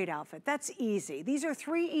great outfit. That's easy. These are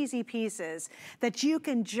 3 easy pieces that you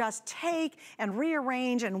can just take and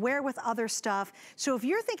rearrange and wear with other stuff. So if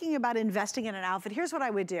you're thinking about investing in an outfit, here's what I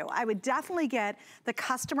would do. I would definitely get the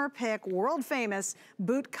customer pick, world famous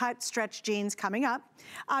boot cut stretch jeans coming up.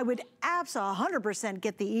 I would absolutely 100%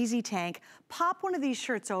 get the Easy Tank, pop one of these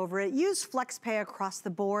shirts over it, use flex pay across the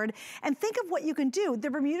board, and think of what you can do. The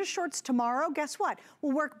Bermuda shorts tomorrow, guess what?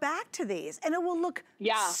 We'll work back to these, and it will look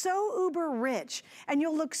so uber rich, and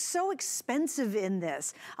you'll look so expensive in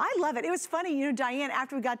this. I love it. It was funny, you know, Diane,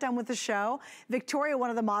 after we got done with the show, Victoria, one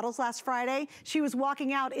of the models last Friday, she was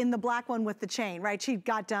walking out in the black one with the chain, right? She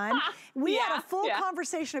got done. We had a full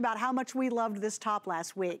conversation about how much we loved this top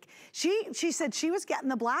last week. She said she was getting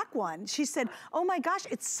the black one. She said, oh my gosh,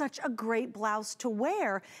 it's such a great blouse to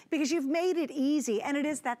wear because you've made it easy, and it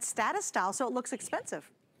is that status style, so it looks expensive.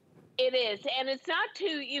 It is, and it's not too,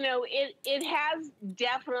 you know, it has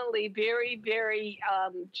definitely very, very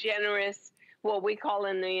generous, what we call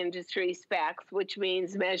in the industry specs, which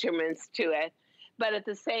means measurements to it. But at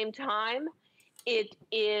the same time, it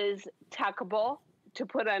is tuckable to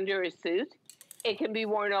put under a suit. It can be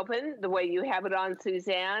worn open the way you have it on,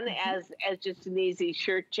 Suzanne, as just an easy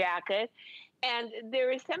shirt jacket. And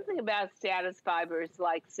there is something about status fibers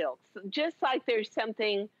like silks, just like there's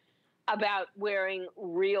something about wearing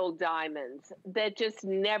real diamonds that just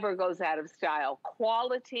never goes out of style.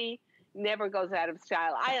 Quality never goes out of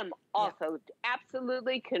style. I am also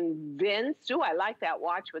absolutely convinced, I like that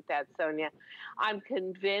watch with that, Sonia. I'm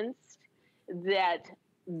convinced that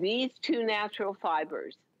these 2 natural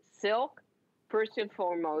fibers, silk, first and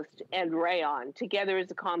foremost, and rayon, together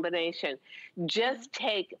as a combination, just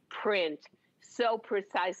take print so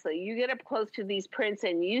precisely. You get up close to these prints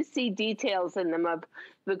and you see details in them of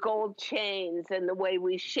the gold chains and the way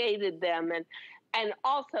we shaded them. And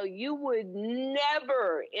also, you would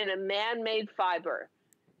never, in a man-made fiber,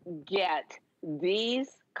 get these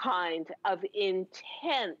kind of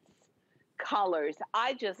intense colors.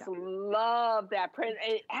 I just love that print.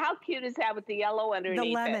 How cute is that with the yellow underneath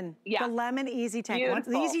the lemon. it? Yeah. The lemon easy tank.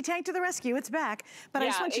 Beautiful. The easy tank to the rescue. It's back. But I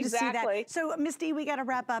just want you to see that. So, Miss D, we got to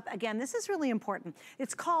wrap up. Again, this is really important.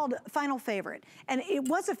 It's called Final Favorite. And it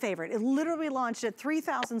was a favorite. It literally launched at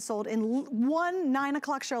 3,000 sold in one 9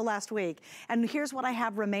 o'clock show last week. And here's what I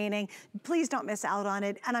have remaining. Please don't miss out on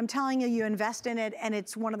it. And I'm telling you, you invest in it, and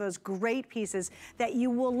it's one of those great pieces that you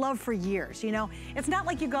will love for years. You know, it's not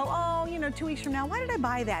like you go, oh, you know, 2 weeks from now, why did I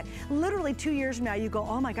buy that? Literally 2 years from now, you go,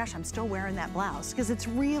 oh my gosh, I'm still wearing that blouse, because it's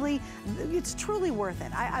truly worth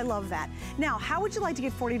it. I love that. Now, how would you like to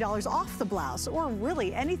get $40 off the blouse, or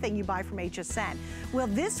really anything you buy from HSN? Well,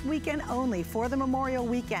 this weekend only, for the Memorial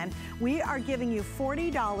Weekend, we are giving you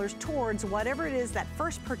 $40 towards whatever it is that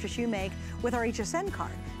first purchase you make with our HSN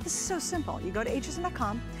card. This is so simple. You go to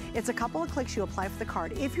hsn.com. It's a couple of clicks. You apply for the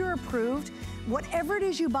card. If you're approved, whatever it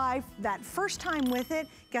is you buy that first time with it,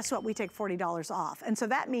 guess what? We take $40 off. And so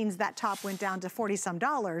that means that top went down to 40-some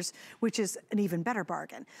dollars, which is an even better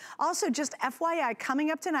bargain. Also, just FYI,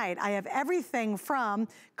 coming up tonight, I have everything from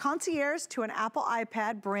concierge to an Apple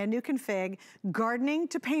iPad, brand new config, gardening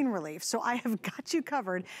to pain relief. So I have got you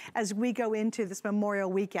covered as we go into this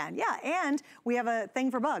Memorial Weekend. Yeah, and we have a thing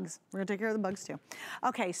for bugs. We're gonna take care of the bugs too.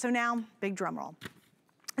 Okay, so now, big drum roll.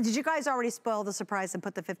 Did you guys already spoil the surprise and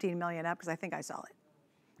put the 15 million up? Because I think I saw it.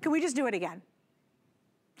 Can we just do it again?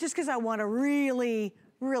 Just because I want to really,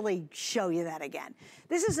 really show you that again.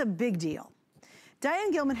 This is a big deal.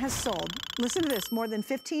 Diane Gilman has sold, listen to this, more than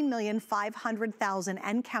 15,500,000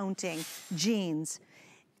 and counting jeans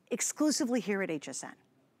exclusively here at HSN.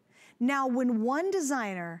 Now, when one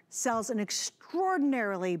designer sells an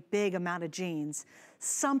extraordinarily big amount of jeans,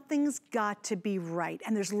 something's got to be right.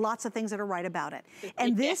 And there's lots of things that are right about it.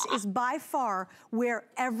 And this is by far where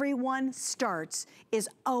everyone starts, is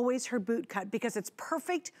always her boot cut, because it's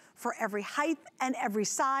perfect for every height and every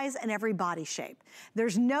size and every body shape.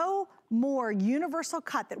 There's no more universal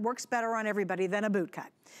cut that works better on everybody than a boot cut.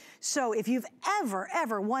 So if you've ever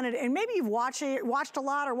wanted, and maybe you've watched a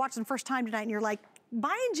lot or watched them first time tonight and you're like,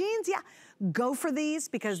 buying jeans, yeah, go for these,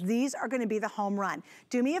 because these are gonna be the home run.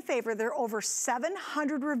 Do me a favor, there are over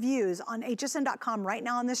 700 reviews on hsn.com right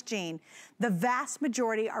now on this jean. The vast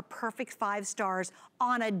majority are perfect 5 stars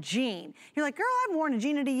on a jean. You're like, girl, I've worn a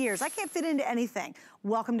jean in years. I can't fit into anything.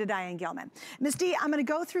 Welcome to Diane Gilman. Miss D, I'm gonna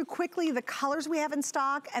go through quickly the colors we have in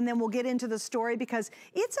stock, and then we'll get into the story, because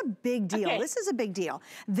it's a big deal. Okay. This is a big deal.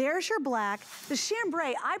 There's your black. The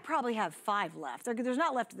chambray, I probably have 5 left. There's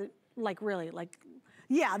not left, like really, like,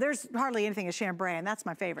 yeah, there's hardly anything a chambray, and that's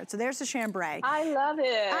my favorite. So there's the chambray. I love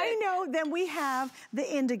it. I know. Then we have the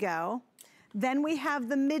indigo. Then we have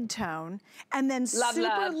the mid-tone. And then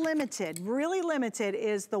limited, really limited,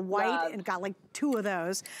 is the white, and got like 2 of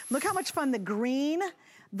those. Look how much fun the green,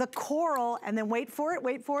 the coral, and then wait for it,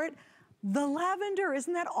 the lavender.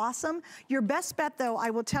 Isn't that awesome? Your best bet, though,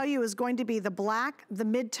 I will tell you, is going to be the black, the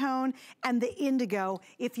mid-tone, and the indigo,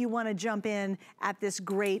 if you want to jump in at this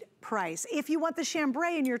great price. If you want the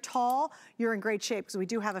chambray and you're tall, you're in great shape, because we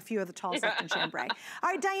do have a few of the tall stuff in chambray.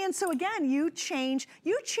 All right, Diane, so again, you changed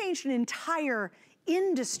an entire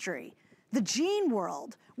industry, the jean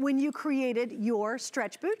world, when you created your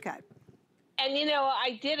stretch boot cut. And you know,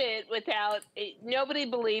 I did it without, nobody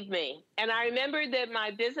believed me. And I remember that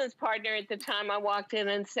my business partner at the time, I walked in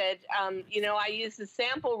and said, you know, I used the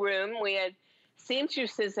sample room. We had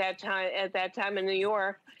seamstresses at that time in New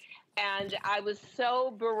York. And I was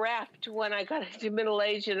so bereft when I got into middle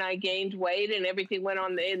age, and I gained weight and everything went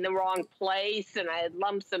on in the wrong place, and I had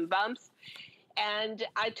lumps and bumps. And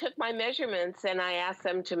I took my measurements and I asked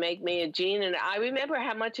them to make me a jean. And I remember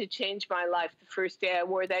how much it changed my life the first day I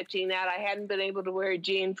wore that jean out. I hadn't been able to wear a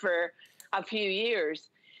jean for a few years.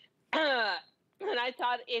 And I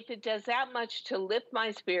thought, if it does that much to lift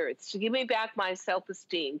my spirits, to give me back my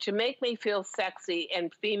self-esteem, to make me feel sexy and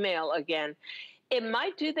female again, it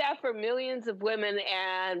might do that for millions of women.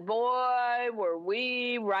 And boy, were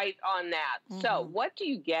we right on that. Mm-hmm. So what do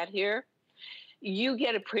you get here? You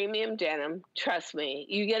get a premium denim, trust me.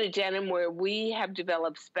 You get a denim where we have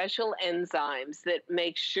developed special enzymes that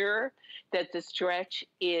make sure that the stretch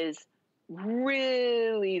is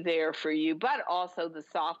really there for you, but also the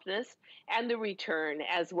softness and the return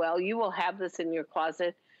as well. You will have this in your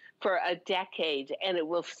closet for a decade, and it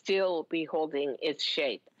will still be holding its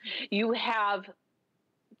shape. You have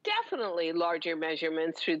definitely larger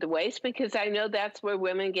measurements through the waist, because I know that's where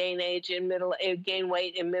women gain weight in middle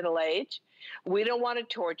age. We don't want to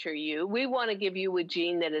torture you. We want to give you a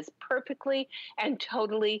jean that is perfectly and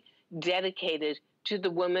totally dedicated to the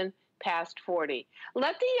woman past 40.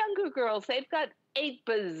 Let the younger girls, they've got 8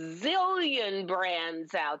 bazillion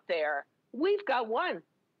brands out there. We've got one,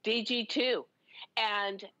 DG2.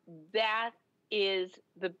 And that is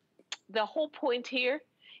the whole point here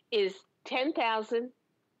is 10,000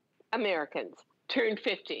 Americans turn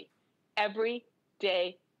 50 every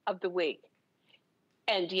day of the week.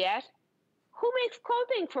 And yet, who makes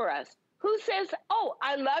clothing for us? Who says, oh,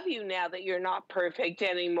 I love you now that you're not perfect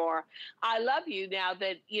anymore. I love you now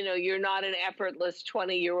that, you're not an effortless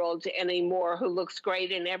 20-year-old anymore who looks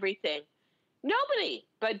great in everything. Nobody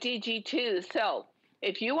but DG2. So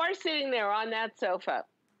if you are sitting there on that sofa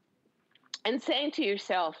and saying to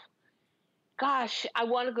yourself, gosh, I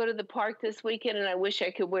want to go to the park this weekend and I wish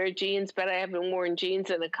I could wear jeans, but I haven't worn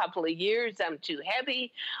jeans in a couple of years. I'm too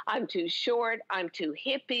heavy. I'm too short. I'm too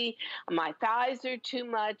hippie. My thighs are too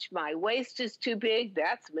much. My waist is too big.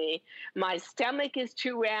 That's me. My stomach is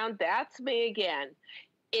too round. That's me again.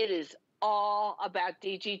 It is all about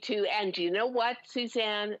DG2. And you know what,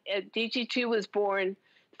 Suzanne? DG2 was born.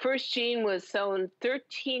 First jean was sewn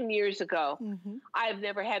 13 years ago. Mm-hmm. I've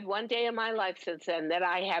never had one day in my life since then that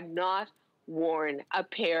I have not worn a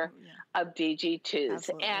pair of DG2s.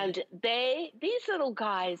 Absolutely. And these little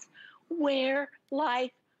guys wear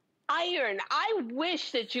like iron. I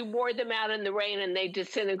wish that you wore them out in the rain and they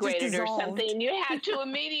disintegrated or something and you had to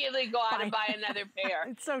immediately go out and buy another pair.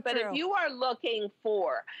 It's so but true. If you are looking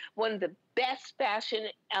for one of the best fashion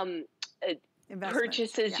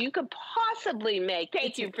purchases you could possibly make.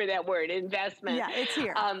 Thank you for that word, investment. Yeah, it's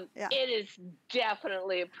here. It is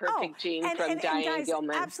definitely a perfect jean from Diane guys,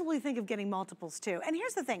 Gilman. Absolutely think of getting multiples too. And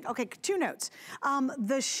here's the thing. Okay, 2 notes.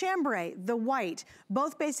 The chambray, the white,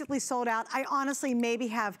 both basically sold out. I honestly maybe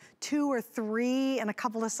have 2 or 3 and a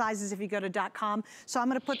couple of sizes if you go to .com. So I'm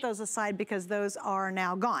going to put those aside because those are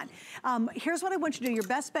now gone. Here's what I want you to do. Your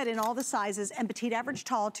best bet in all the sizes and petite, average,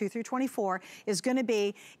 tall, 2 through 24 is going to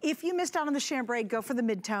be, if you missed out on the chambray, go for the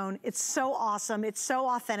mid-tone. It's so awesome. It's so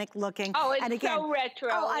authentic looking. Oh, it's and again, so retro.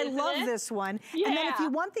 Oh, I love this one. Yeah. And then if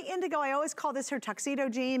you want the indigo, I always call this her tuxedo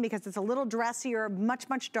jean because it's a little dressier, much,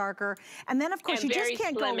 much darker. And then, of course, you just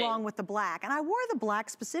can't go wrong with the black. And I wore the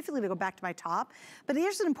black specifically to go back to my top. But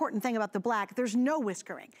here's an important thing about the black. There's no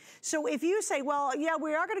whiskering. So if you say, well, yeah,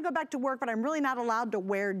 we are going to go back to work, but I'm really not allowed to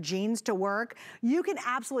wear jeans to work, you can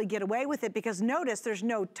absolutely get away with it because notice there's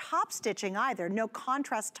no top stitching either, no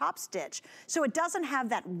contrast top stitch. So it doesn't have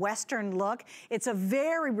that Western look. It's a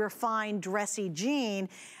very refined, dressy jean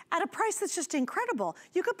at a price that's just incredible.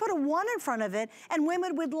 You could put a 1 in front of it and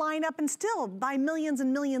women would line up and still buy millions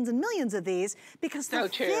and millions and millions of these because the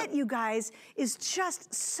fit, you guys, is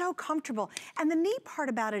just so comfortable. And the neat part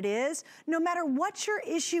about it is, no matter what your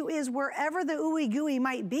issue is, wherever the ooey gooey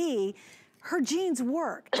might be, her jeans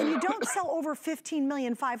work. And you don't sell over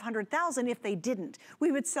 15,500,000 if they didn't.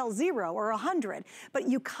 We would sell 0 or 100, but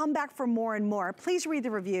you come back for more and more. Please read the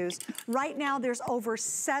reviews. Right now, there's over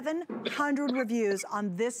 700 reviews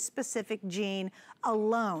on this specific jean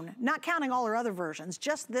alone, not counting all her other versions,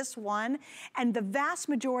 just this one. And the vast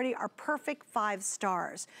majority are perfect 5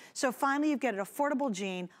 stars. So finally, you get an affordable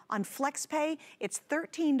jean on FlexPay. It's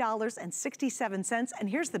 $13.67. And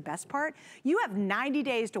here's the best part. You have 90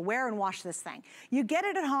 days to wear and wash this thing. You get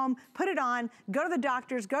it at home, put it on, go to the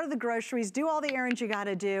doctors, go to the groceries, do all the errands you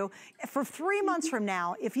gotta do. For 3 months from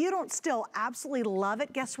now, if you don't still absolutely love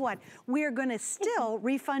it, guess what? We are gonna still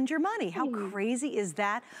refund your money. How crazy is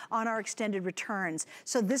that on our extended returns?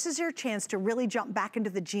 So this is your chance to really jump back into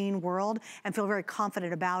the jean world and feel very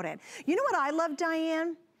confident about it. You know what I love,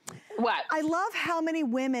 Diane? What? I love how many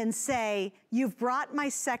women say, you've brought my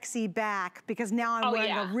sexy back because now I'm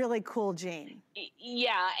wearing a really cool jean.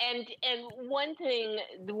 Yeah, and one thing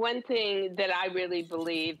that I really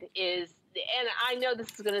believe is, and I know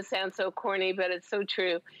this is going to sound so corny, but it's so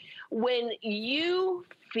true. When you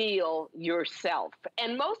feel yourself,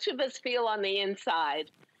 and most of us feel on the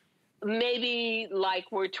inside, maybe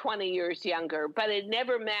like we're 20 years younger, but it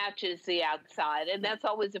never matches the outside. And that's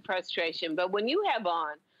always a frustration. But when you have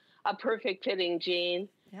on a perfect fitting jean,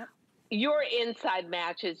 your inside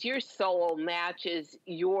matches, your soul matches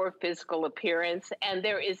your physical appearance. And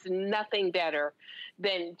there is nothing better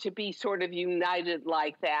than to be sort of united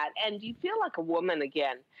like that. And you feel like a woman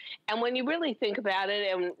again. And when you really think about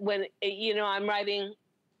it, and when, I'm writing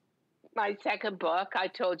my second book, I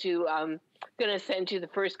told you, going to send you the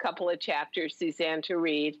first couple of chapters, Suzanne, to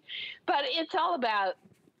read. But it's all about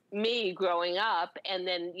me growing up and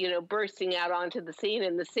then, bursting out onto the scene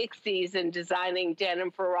in the 60s and designing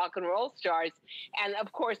denim for rock and roll stars. And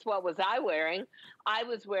of course, what was I wearing? I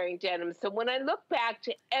was wearing denim. So when I look back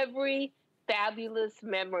to every fabulous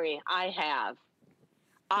memory I have,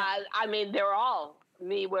 I mean, they're all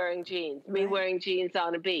me wearing jeans, me wearing jeans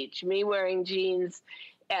on a beach, me wearing jeans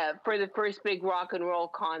for the first big rock and roll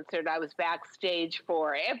concert I was backstage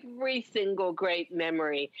for. Every single great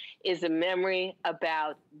memory is a memory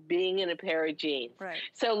about being in a pair of jeans. Right.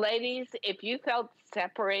 So ladies, if you felt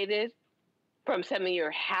separated from some of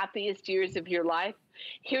your happiest years of your life,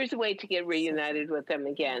 here's a way to get reunited with them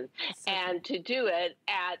again. And to do it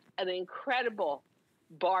at an incredible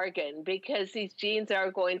bargain, because these jeans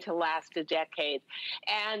are going to last a decade,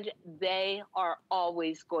 and they are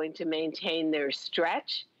always going to maintain their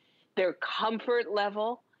stretch, their comfort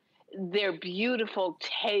level, their beautiful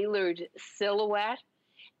tailored silhouette.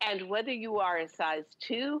 And whether you are a size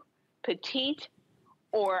 2, petite,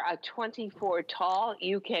 or a 24 tall,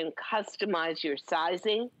 you can customize your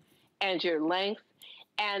sizing and your length.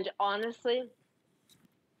 And honestly,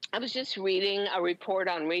 I was just reading a report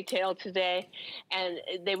on retail today, and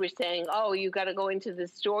they were saying, oh, you got to go into the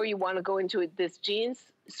store. You want to go into this jeans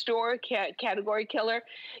store, category killer.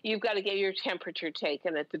 You've got to get your temperature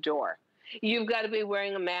taken at the door. You've got to be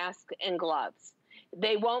wearing a mask and gloves.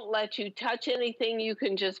 They won't let you touch anything. You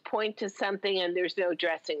can just point to something, and there's no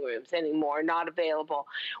dressing rooms anymore, not available.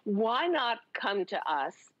 Why not come to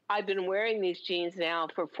us? I've been wearing these jeans now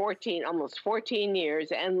for almost 14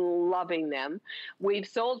 years and loving them. We've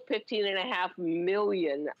sold 15.5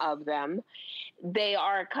 million of them. They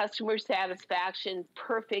are a customer satisfaction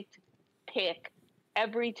perfect pick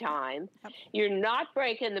every time. You're not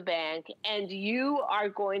breaking the bank, and you are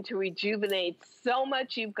going to rejuvenate so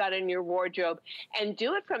much you've got in your wardrobe, and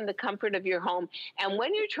do it from the comfort of your home. And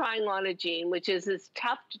when you're trying on a jean, which is as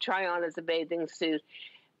tough to try on as a bathing suit,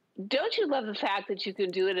 don't you love the fact that you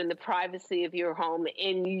can do it in the privacy of your home,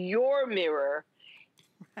 in your mirror?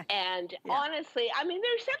 And honestly, I mean,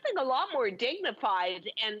 there's something a lot more dignified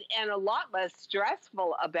and a lot less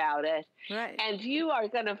stressful about it. Right. And you are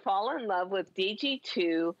going to fall in love with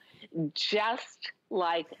DG2, just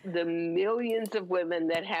like the millions of women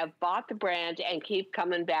that have bought the brand and keep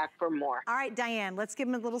coming back for more. All right, Diane, let's give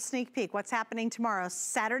them a little sneak peek. What's happening tomorrow?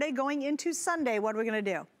 Saturday going into Sunday, what are we going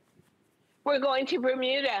to do? We're going to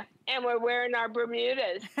Bermuda, and we're wearing our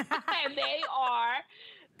Bermudas. And they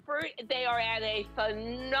are at a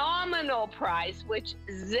phenomenal price, which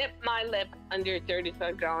zip my lip under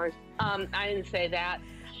 $35. I didn't say that.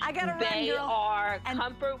 I got to run, They girl. are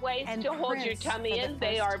comfort waist to hold your tummy in.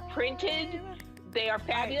 They are printed. They are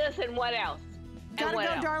fabulous. Right. And what else? Gotta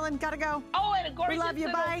go, darling. Gotta go. Oh, and a gorgeous love you.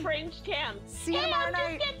 little Bye. fringed hem. See you tomorrow night.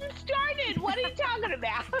 I'm just getting started. What are you talking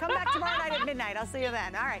about? Come back tomorrow night at midnight. I'll see you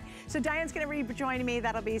then. All right. So Diane's going to be joining me.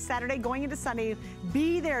 That'll be Saturday going into Sunday.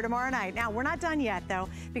 Be there tomorrow night. Now, we're not done yet, though,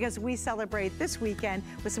 because we celebrate this weekend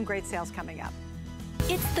with some great sales coming up.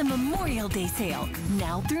 It's the Memorial Day sale,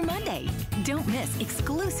 now through Monday. Don't miss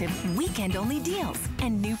exclusive weekend-only deals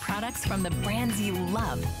and new products from the brands you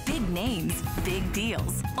love. Big names, big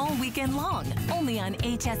deals, all weekend long, only on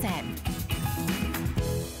HSN.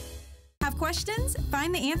 Have questions?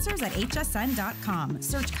 Find the answers at hsn.com.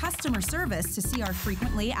 Search customer service to see our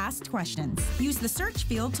frequently asked questions. Use the search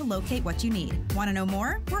field to locate what you need. Want to know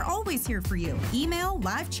more? We're always here for you. Email,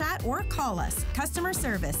 live chat, or call us. Customer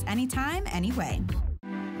service, anytime, anyway.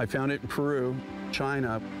 I found it in Peru,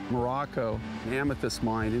 China, Morocco, an amethyst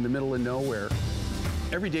mine in the middle of nowhere.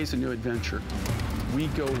 Every day's a new adventure. We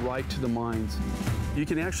go right to the mines. You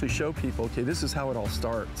can actually show people, okay, this is how it all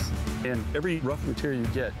starts. And every rough material you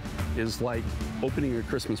get is like opening a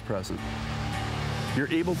Christmas present.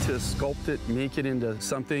 You're able to sculpt it, make it into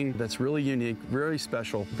something that's really unique, very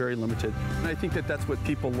special, very limited. And I think that that's what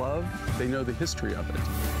people love. They know the history of it.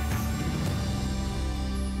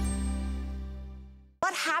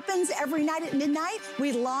 What happens every night at midnight?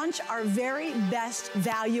 We launch our very best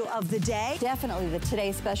value of the day. Definitely the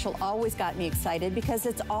Today Special always got me excited because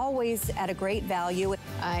it's always at a great value.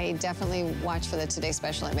 I definitely watch for the Today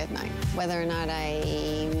Special at midnight. Whether or not I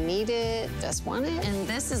need it, just want it. And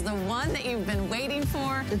this is the one that you've been waiting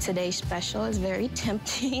for. The Today Special is very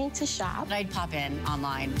tempting to shop. I'd pop in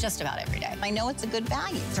online just about every day. I know it's a good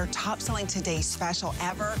value. It's our top selling Today Special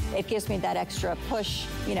ever. It gives me that extra push.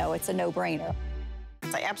 You know, it's a no-brainer.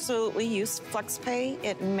 I absolutely use FlexPay.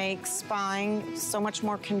 It makes buying so much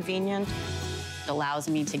more convenient. It allows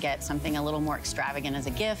me to get something a little more extravagant as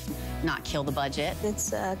a gift, not kill the budget.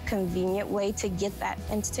 It's a convenient way to get that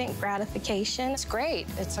instant gratification. It's great.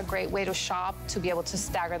 It's a great way to shop, to be able to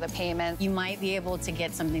stagger the payment. You might be able to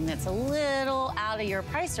get something that's a little out of your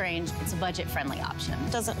price range. It's a budget-friendly option.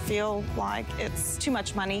 It doesn't feel like it's too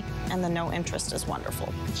much money, and the no interest is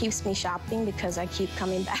wonderful. It keeps me shopping because I keep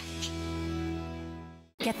coming back.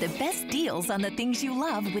 Get the best deals on the things you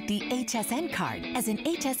love with the HSN card. As an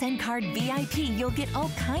HSN card VIP, you'll get all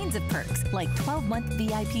kinds of perks, like 12-month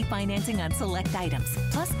VIP financing on select items,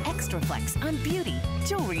 plus extra flex on beauty,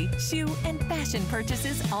 jewelry, shoe, and fashion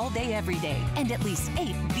purchases all day, every day. And at least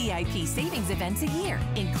 8 VIP savings events a year.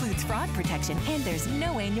 Includes fraud protection, and there's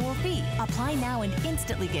no annual fee. Apply now and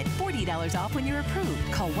instantly get $40 off when you're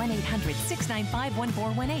approved. Call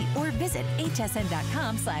 1-800-695-1418 or visit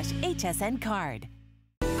hsn.com/HSN card.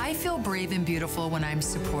 I feel brave and beautiful when I'm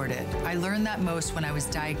supported. I learned that most when I was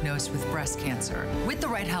diagnosed with breast cancer. With the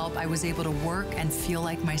right help, I was able to work and feel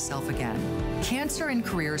like myself again. Cancer in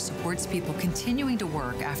Career supports people continuing to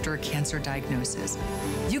work after a cancer diagnosis.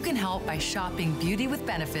 You can help by shopping beauty with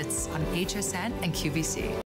benefits on HSN and QVC.